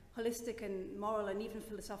holistic and moral and even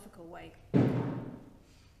philosophical way.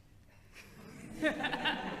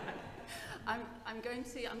 I'm going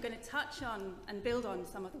to touch on and build on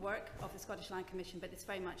some of the work of the Scottish Land Commission, but this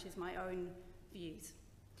very much is my own views.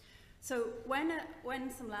 So when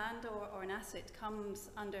some land or an asset comes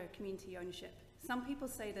under community ownership, some people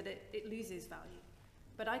say that it loses value.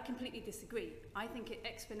 But I completely disagree. I think it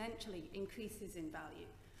exponentially increases in value.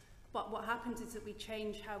 But what happens is that we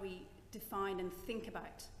change how we define and think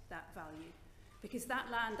about that value. Because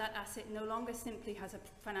that land, that asset, no longer simply has a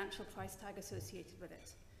financial price tag associated with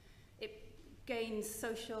it. It gains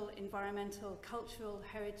social, environmental, cultural,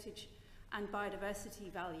 heritage, and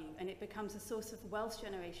biodiversity value, and it becomes a source of wealth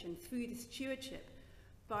generation through the stewardship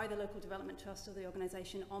by the local development trust or the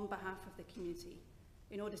organisation on behalf of the community,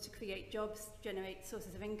 in order to create jobs, generate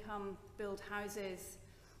sources of income, build houses,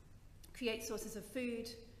 create sources of food,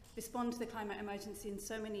 respond to the climate emergency, and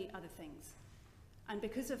so many other things. And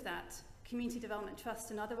because of that, community development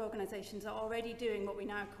trusts and other organisations are already doing what we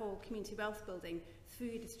now call community wealth building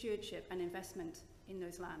through the stewardship and investment in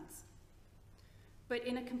those lands. But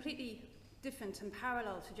in a completely different and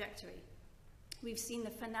parallel trajectory, we've seen the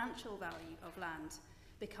financial value of land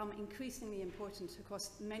become increasingly important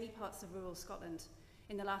across many parts of rural Scotland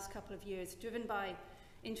in the last couple of years, driven by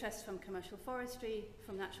interest from commercial forestry,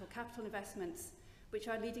 from natural capital investments, which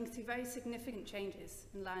are leading to very significant changes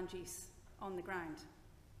in land use on the ground.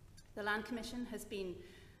 The Land Commission has been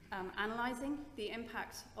analysing the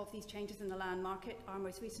impact of these changes in the land market. Our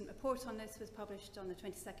most recent report on this was published on the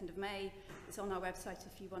 22nd of May. It's on our website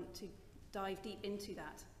if you want to dive deep into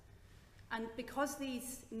that. And because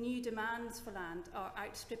these new demands for land are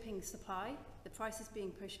outstripping supply, the price is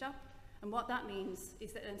being pushed up. And what that means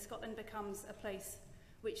is that then Scotland becomes a place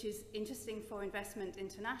which is interesting for investment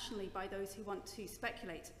internationally by those who want to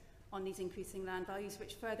speculate on these increasing land values,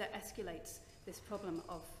 which further escalates this problem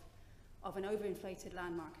of an overinflated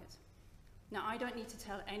land market. Now, I don't need to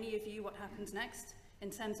tell any of you what happens next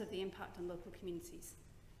in terms of the impact on local communities.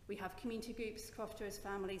 We have community groups, crofters,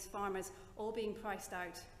 families, farmers, all being priced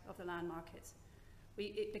out of the land market.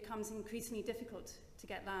 It becomes increasingly difficult to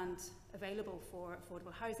get land available for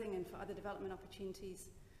affordable housing and for other development opportunities.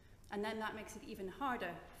 And then that makes it even harder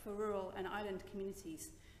for rural and island communities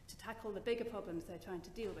to tackle the bigger problems they're trying to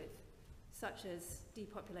deal with, such as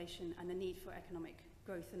depopulation and the need for economic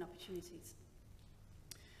growth and opportunities.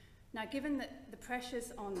 Now, given that the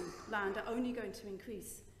pressures on land are only going to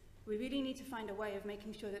increase, we really need to find a way of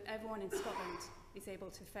making sure that everyone in Scotland is able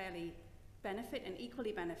to fairly benefit and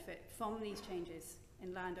equally benefit from these changes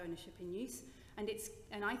in land ownership and use.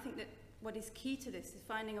 And I think that what is key to this is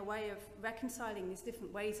finding a way of reconciling these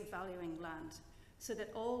different ways of valuing land, so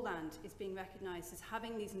that all land is being recognised as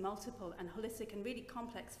having these multiple and holistic and really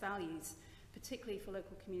complex values, particularly for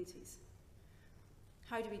local communities.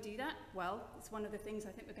 How do we do that? Well, it's one of the things I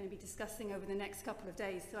think we're going to be discussing over the next couple of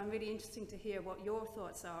days, so I'm really interested to hear what your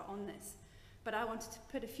thoughts are on this. But I wanted to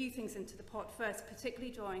put a few things into the pot first,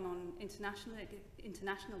 particularly drawing on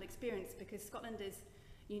international experience, because Scotland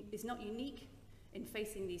is not unique in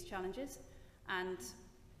facing these challenges, and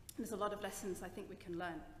there's a lot of lessons I think we can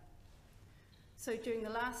learn. So during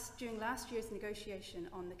last year's negotiation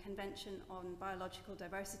on the Convention on Biological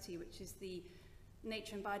Diversity, which is the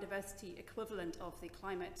nature and biodiversity equivalent of the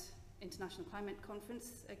International Climate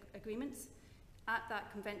Conference agreements, at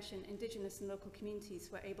that convention, Indigenous and local communities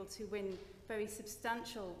were able to win very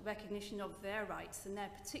substantial recognition of their rights and their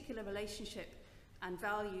particular relationship and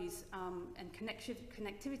values and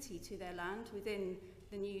connectivity to their land within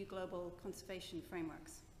the new global conservation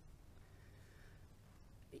frameworks.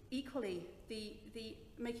 equally, the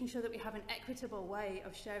making sure that we have an equitable way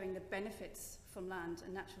of sharing the benefits from land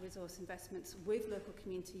and natural resource investments with local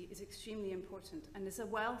community is extremely important. And there's a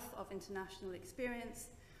wealth of international experience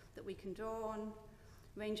that we can draw on,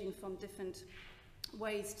 ranging from different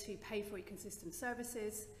ways to pay for ecosystem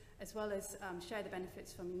services, as well as share the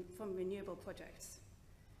benefits from renewable projects.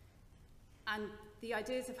 And the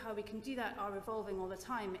ideas of how we can do that are evolving all the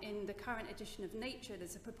time. In the current edition of Nature,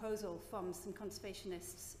 there's a proposal from some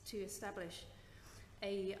conservationists to establish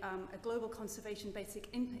a global conservation basic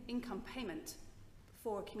income payment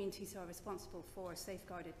for communities who are responsible for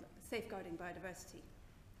safeguarding biodiversity.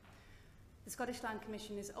 The Scottish Land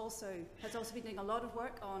Commission has also been doing a lot of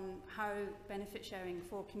work on how benefit sharing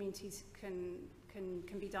for communities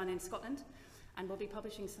can be done in Scotland, and we'll be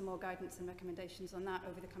publishing some more guidance and recommendations on that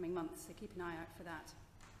over the coming months, so keep an eye out for that.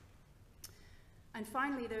 And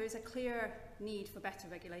finally, there is a clear need for better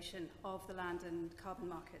regulation of the land and carbon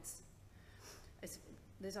markets.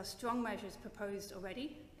 There are strong measures proposed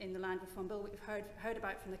already in the Land Reform Bill, we've heard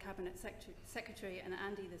about from the Cabinet Secretary and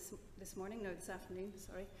Andy this afternoon,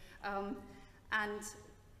 sorry.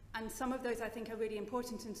 And some of those I think are really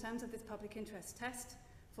important in terms of this public interest test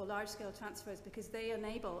for large-scale transfers, because they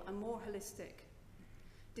enable a more holistic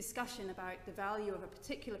discussion about the value of a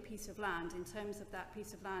particular piece of land in terms of that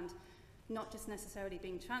piece of land not just necessarily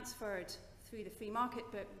being transferred through the free market,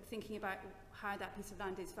 but thinking about how that piece of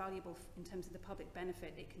land is valuable in terms of the public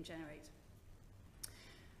benefit it can generate.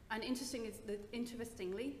 And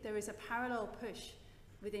interestingly, there is a parallel push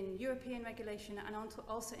within European regulation and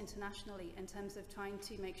also internationally in terms of trying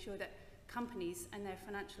to make sure that companies and their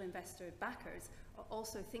financial investor backers are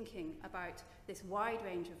also thinking about this wide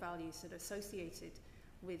range of values that are associated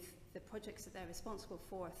with the projects that they're responsible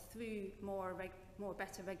for through more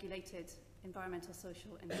better regulated environmental,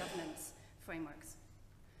 social and governance frameworks.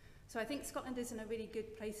 So I think Scotland is in a really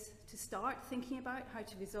good place to start thinking about how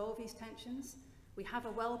to resolve these tensions. We have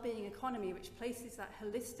a well-being economy which places that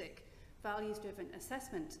holistic, values-driven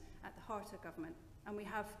assessment at the heart of government. And we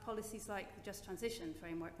have policies like the Just Transition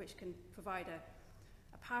framework which can provide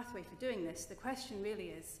a pathway for doing this. The question really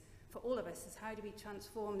is, for all of us, is how do we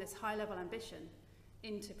transform this high-level ambition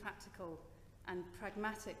into practical and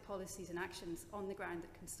pragmatic policies and actions on the ground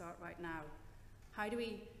that can start right now? How do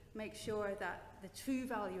we make sure that the true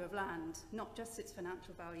value of land, not just its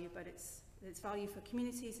financial value, but its value for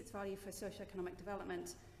communities, its value for socio-economic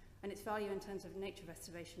development, and its value in terms of nature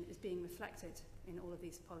restoration is being reflected in all of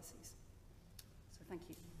these policies? So thank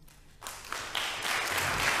you.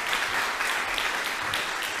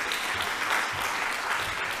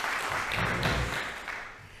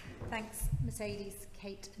 Thanks, Mercedes,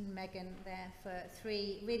 Kate and Megan there for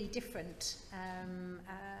three really different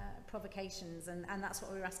provocations, and that's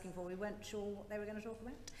what we were asking for. We weren't sure what they were going to talk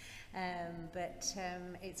about, but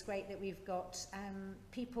it's great that we've got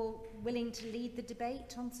people willing to lead the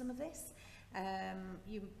debate on some of this.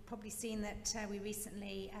 You've probably seen that we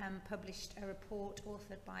recently published a report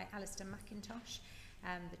authored by Alistair McIntosh,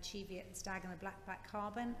 the Cheviot, the Stag and the Blackback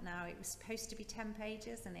Carbon. Now, it was supposed to be 10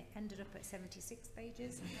 pages and it ended up at 76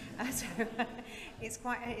 pages. So it's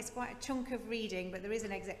quite a chunk of reading, but there is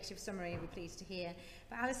an executive summary we're pleased to hear.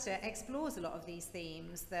 But Alistair explores a lot of these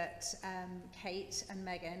themes that Kate and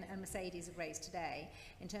Megan and Mercedes have raised today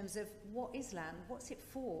in terms of what is land, what's it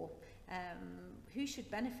for, who should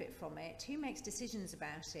benefit from it, who makes decisions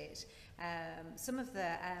about it. Some of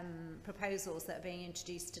the proposals that are being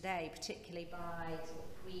introduced today, particularly by sort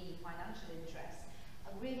of green financial interests,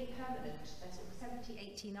 are really permanent. They're sort of 70,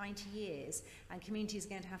 80, 90 years, and communities are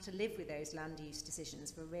going to have to live with those land use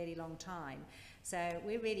decisions for a really long time. So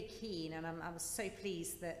we're really keen, and I was so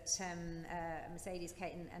pleased that Mercedes,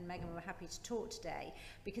 Kate and Megan were happy to talk today,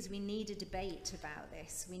 because we need a debate about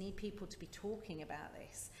this. We need people to be talking about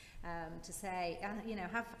this. To say, you know,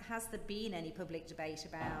 has there been any public debate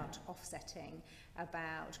about offsetting,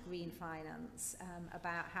 about green finance,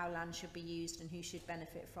 about how land should be used and who should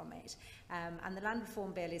benefit from it? And the Land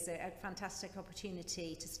Reform Bill is a fantastic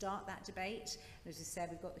opportunity to start that debate. As I said,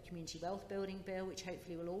 we've got the Community Wealth Building Bill, which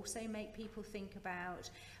hopefully will also make people think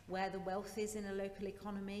about where the wealth is in a local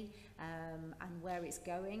economy, and where it's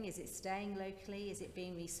going. Is it staying locally? Is it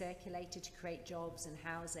being recirculated to create jobs and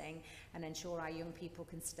housing and ensure our young people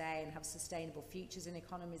can stay and have sustainable futures in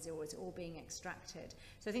economies, or is it all being extracted?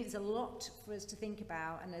 So I think there's a lot for us to think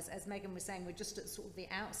about, and as Megan was saying, we're just at sort of the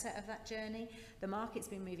outset of that journey. The market's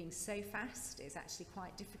been moving so fast, it's actually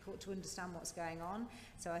quite difficult to understand what's going on.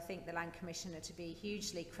 So I think the Land Commission are to be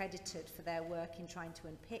hugely credited for their work in trying to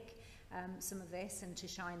unpick some of this and to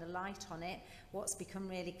shine a light on it. What's become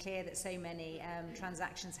really clear that so many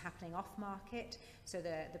transactions happening off market, so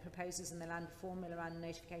the proposals in the land reform bill around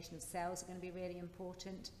notification of sales are going to be really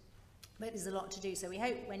important. But there's a lot to do, so we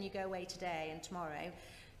hope when you go away today and tomorrow,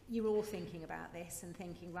 you're all thinking about this and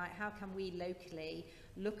thinking, right, how can we locally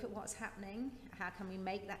look at what's happening? How can we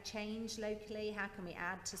make that change locally? How can we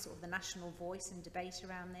add to sort of the national voice and debate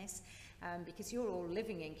around this? Because you're all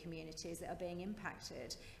living in communities that are being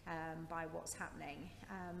impacted by what's happening.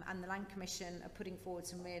 And the Land Commission are putting forward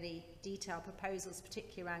some really detailed proposals,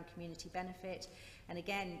 particularly around community benefit. And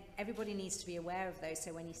again, everybody needs to be aware of those,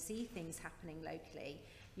 so when you see things happening locally,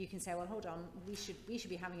 you can say, well, hold on, we should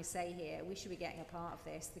be having a say here, we should be getting a part of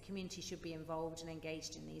this, the community should be involved and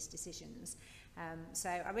engaged in these decisions. So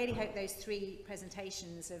I really hope those 3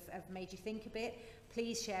 presentations have made you think a bit.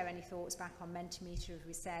 Please share any thoughts back on Mentimeter, as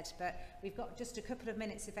we said, but we've got just a couple of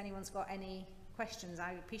minutes if anyone's got any questions.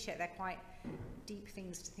 I appreciate they're quite deep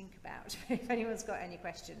things to think about. If anyone's got any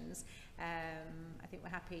questions, I think we're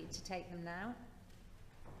happy to take them now.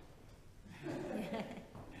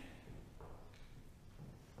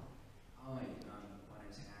 Hi, my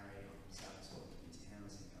name's Harry. I'm from Sabhal Mòr Community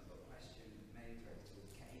Housing. I've got a question mainly directed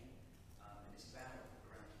towards Kate, and it's about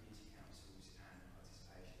around community councils and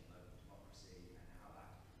participation in local democracy and how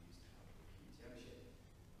that can be used to help with community ownership.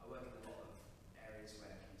 I work in a lot of areas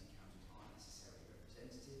where community councils aren't necessarily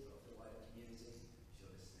representative of the wider community. I'm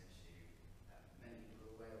sure this is an issue that many people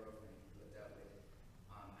are aware of, many people have dealt with.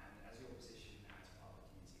 And as your position as part of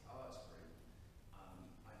the community arts group,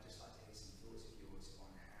 I'd just like to hear some thoughts of yours on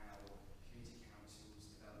how community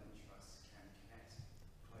councils, development trusts can connect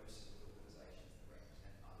closer with organisations that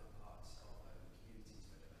represent other parts of local communities,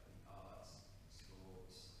 whether that be arts,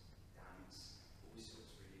 sports, dance, all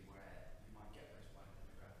sorts really, where you might get those wider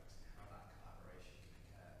demographics and how that collaboration can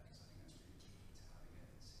occur, because I think that's really key to having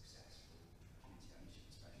a successful community ownership,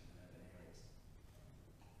 especially in urban areas.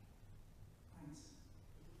 Thanks.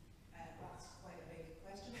 That's quite a big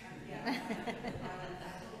question.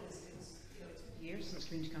 It's years since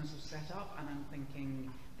community councils set up, and I'm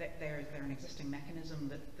thinking that they're an existing mechanism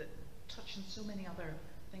that touches so many other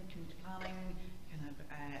things, community planning, kind of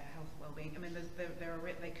health, well-being. I mean,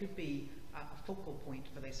 they could be a focal point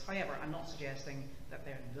for this. However, I'm not suggesting that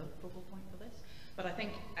they're the focal point for this. But I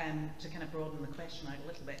think to kind of broaden the question out a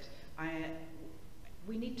little bit,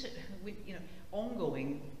 we need to,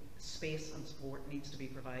 ongoing space and support needs to be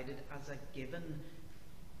provided as a given,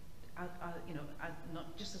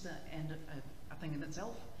 not just as a thing in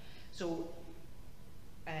itself. So,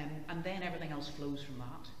 and then everything else flows from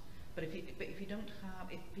that. But if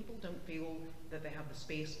people don't feel that they have the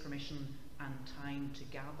space, permission, and time to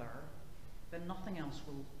gather, then nothing else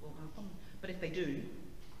will happen. But if they do,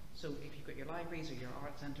 so if you've got your libraries or your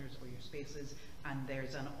art centres or your spaces, and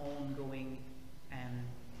there's an ongoing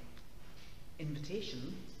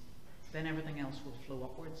invitation, then everything else will flow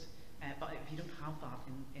upwards. But if you don't have that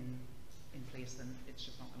in place, then it's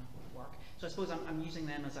just not going to work. So I suppose I'm using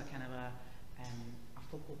them as a kind of a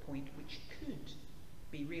focal point, which could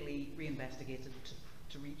be really reinvestigated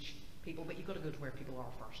to reach people. But you've got to go to where people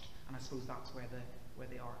are first, and I suppose that's where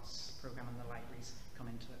the arts programme and the libraries come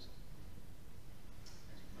into it.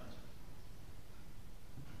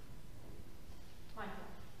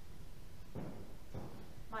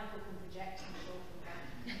 Michael can project, I'm sure, from that.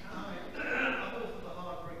 I'm all for the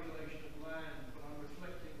hard regulation of land, but I'm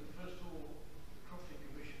reflecting that first of all, the Cropping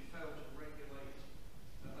Commission failed to regulate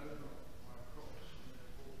the owner-occupied crops and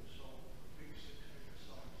therefore the sold for big six-figure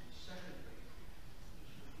sums. And secondly,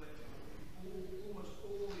 just reflecting that almost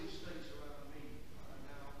all the estates around me are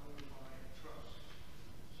now owned by a trust,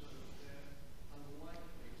 so they're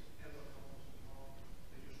unlikely to ever come onto the market.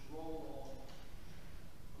 They just roll on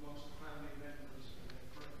amongst the family members and their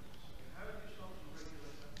friends. So how do you start to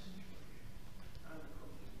regulate that situation and the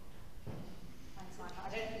property market? Thanks, Michael. I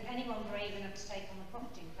don't think anyone brave enough to take on the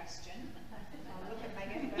prompting question. I'll look at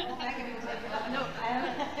Megan, but Megan will take it up. No.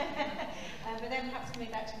 But then perhaps coming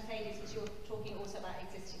back to Mercedes, because you're talking also about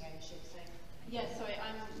existing ownership. So. Yeah, sorry,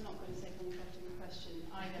 I'm not going to take on the prompting question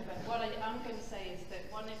either, but what I am going to say is that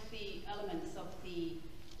one of the elements of the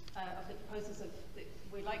proposals that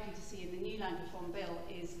we're likely to see in the new land reform bill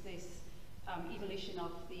is this evolution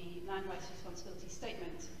of the land rights responsibility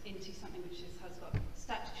statement into something which has got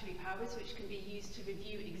statutory powers, which can be used to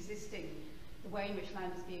review the way in which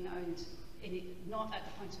land is being owned, not at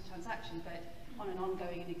the point of transaction, but on an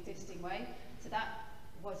ongoing and existing way. So that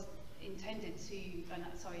was intended to, and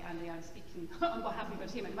sorry Andy, I'm speaking on behalf of your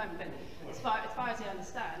team at the moment, but as far as I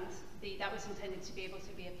understand, that was intended to be able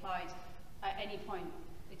to be applied at any point.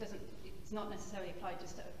 It's not necessarily applied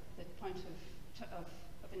just at the point of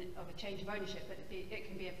of a change of ownership, but it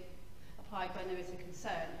can be applied when there is a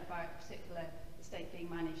concern about a particular estate being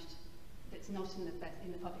managed that's not in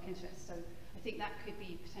the public interest. So I think that could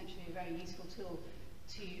be potentially a very useful tool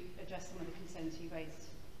to address some of the concerns you raised,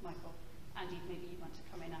 Michael. Andy, maybe you want to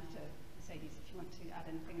come in after Mercedes if you want to add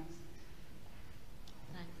anything else.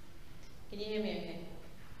 Hi. Can you hear me okay?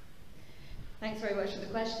 Thanks very much for the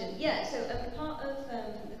question. Yeah, so part of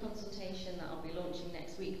the consultation that I'll be launching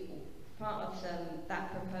next week, part of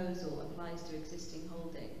that proposal applies to existing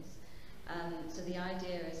holdings. So the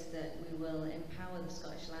idea is that we will empower the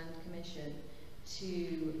Scottish Land Commission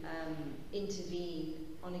to intervene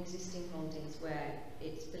on existing holdings where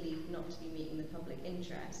it's believed not to be meeting the public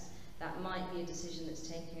interest. That might be a decision that's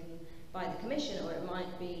taken by the Commission, or it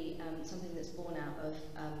might be something that's born out of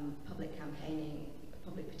public campaigning, a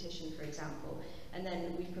public petition, for example. And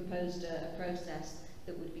then we've proposed a process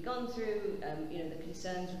that would be gone through, the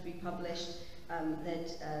concerns would be published,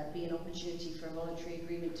 there'd be an opportunity for a voluntary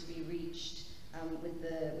agreement to be reached with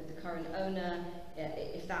the current owner.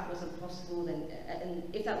 If that wasn't possible, then and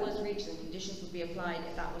if that was reached, then conditions would be applied.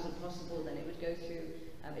 If that wasn't possible, then it would go through,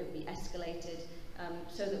 it would be escalated,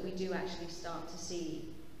 so that we do actually start to see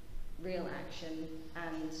real action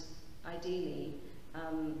and ideally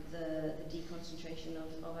the deconcentration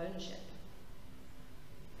of ownership.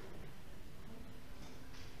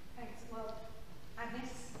 Thanks. Well,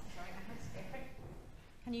 Agnes. Sorry, Agnes, go for it.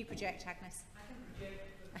 Can you project, Agnes? I can project.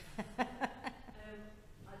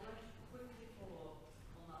 I'd like to quickly follow up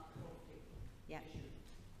on that property issue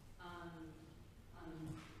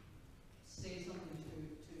and say something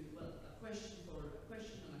a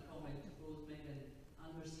question and a comment to both Megan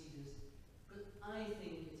and Mercedes, because I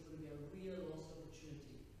think it's going to be a real lost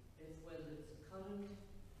opportunity if, whether it's the current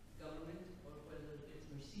government or whether it's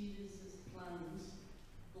Mercedes' plans,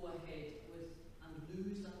 go ahead with and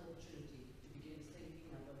lose that opportunity to begin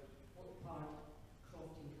thinking about what part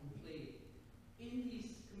crofting can play in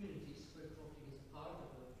these communities where crofting is a part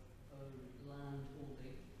of a land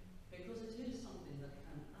holding, because it is something that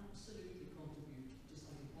can absolutely contribute to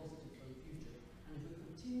something positive for the future. And if we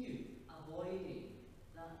continue avoiding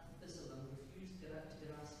that thistle and refuse to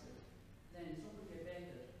grasp it, then it's not going to get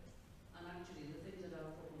better. And actually the things that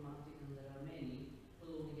are problematic, and there are many,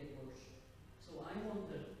 will only get worse. So I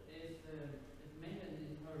wonder if Megan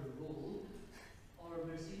in her role, or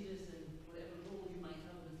Mercedes in whatever role you might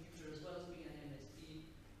have in the future, as well as being an MSP,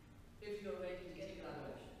 if you're ready to take that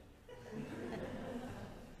away.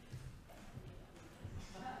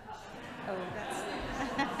 Oh,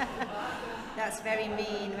 that's very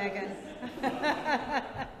mean, Megan.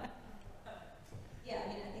 Yeah, I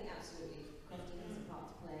mean, I think absolutely crofting has a part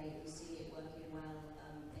to play. We see it working well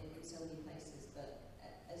in so many places, but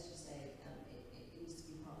as you say, it needs to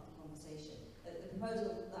be part of the conversation. The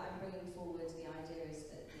proposal that I'm bringing forward, the idea is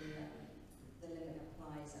that the limit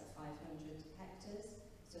applies at 500 hectares,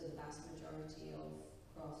 so the vast majority of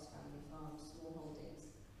crofts, family farms, small holdings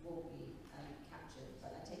won't be captured.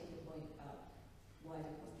 But I take your point about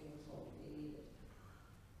wider crofting reform being needed.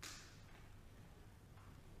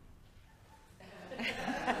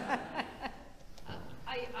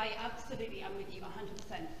 I absolutely am with you 100%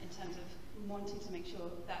 in terms of wanting to make sure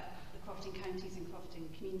that the crofting counties and crofting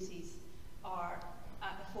communities are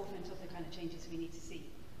at the forefront of the kind of changes we need to see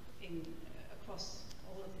across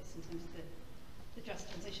all of this in terms of the just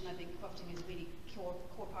transition. I think crofting is a really core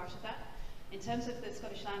part of that. In terms of the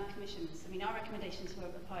Scottish Land Commissions, I mean, our recommendations were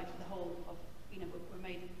applied for the whole of,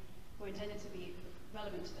 were intended to be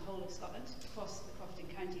relevant to the whole of Scotland across the crofting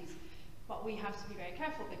counties. But we have to be very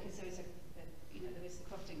careful because there is there is the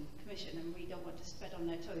Crofting Commission, and we don't want to tread on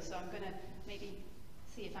their toes. So I'm going to maybe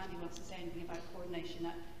see if Andy wants to say anything about coordination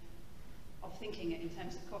of thinking in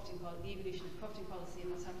terms of crofting policy, the evolution of crofting policy, and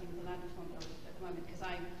what's happening with the land reform bill at the moment, because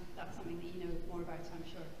that's something that you know more about, I'm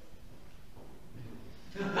sure.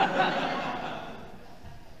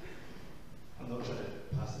 I'm not trying to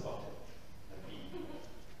pass the bucket.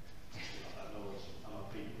 That knowledge. I'm a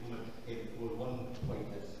great moment. One point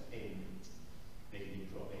that Megan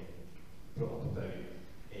brought up about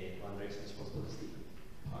land rights and responsibility.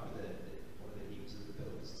 Part of one of the aims of the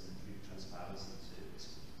bill is to improve transparency,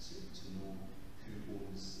 to know who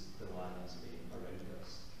owns the land around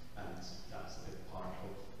us, and that's a big part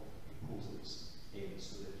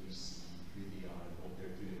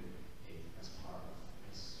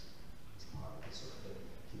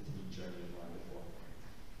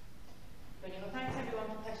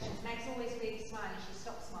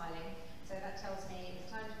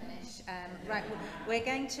we're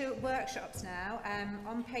going to workshops now.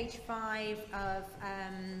 On page 5 of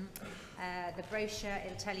the brochure,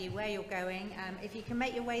 it'll tell you where you're going. If you can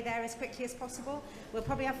make your way there as quickly as possible, we'll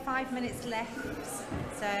probably have 5 minutes left.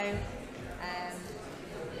 So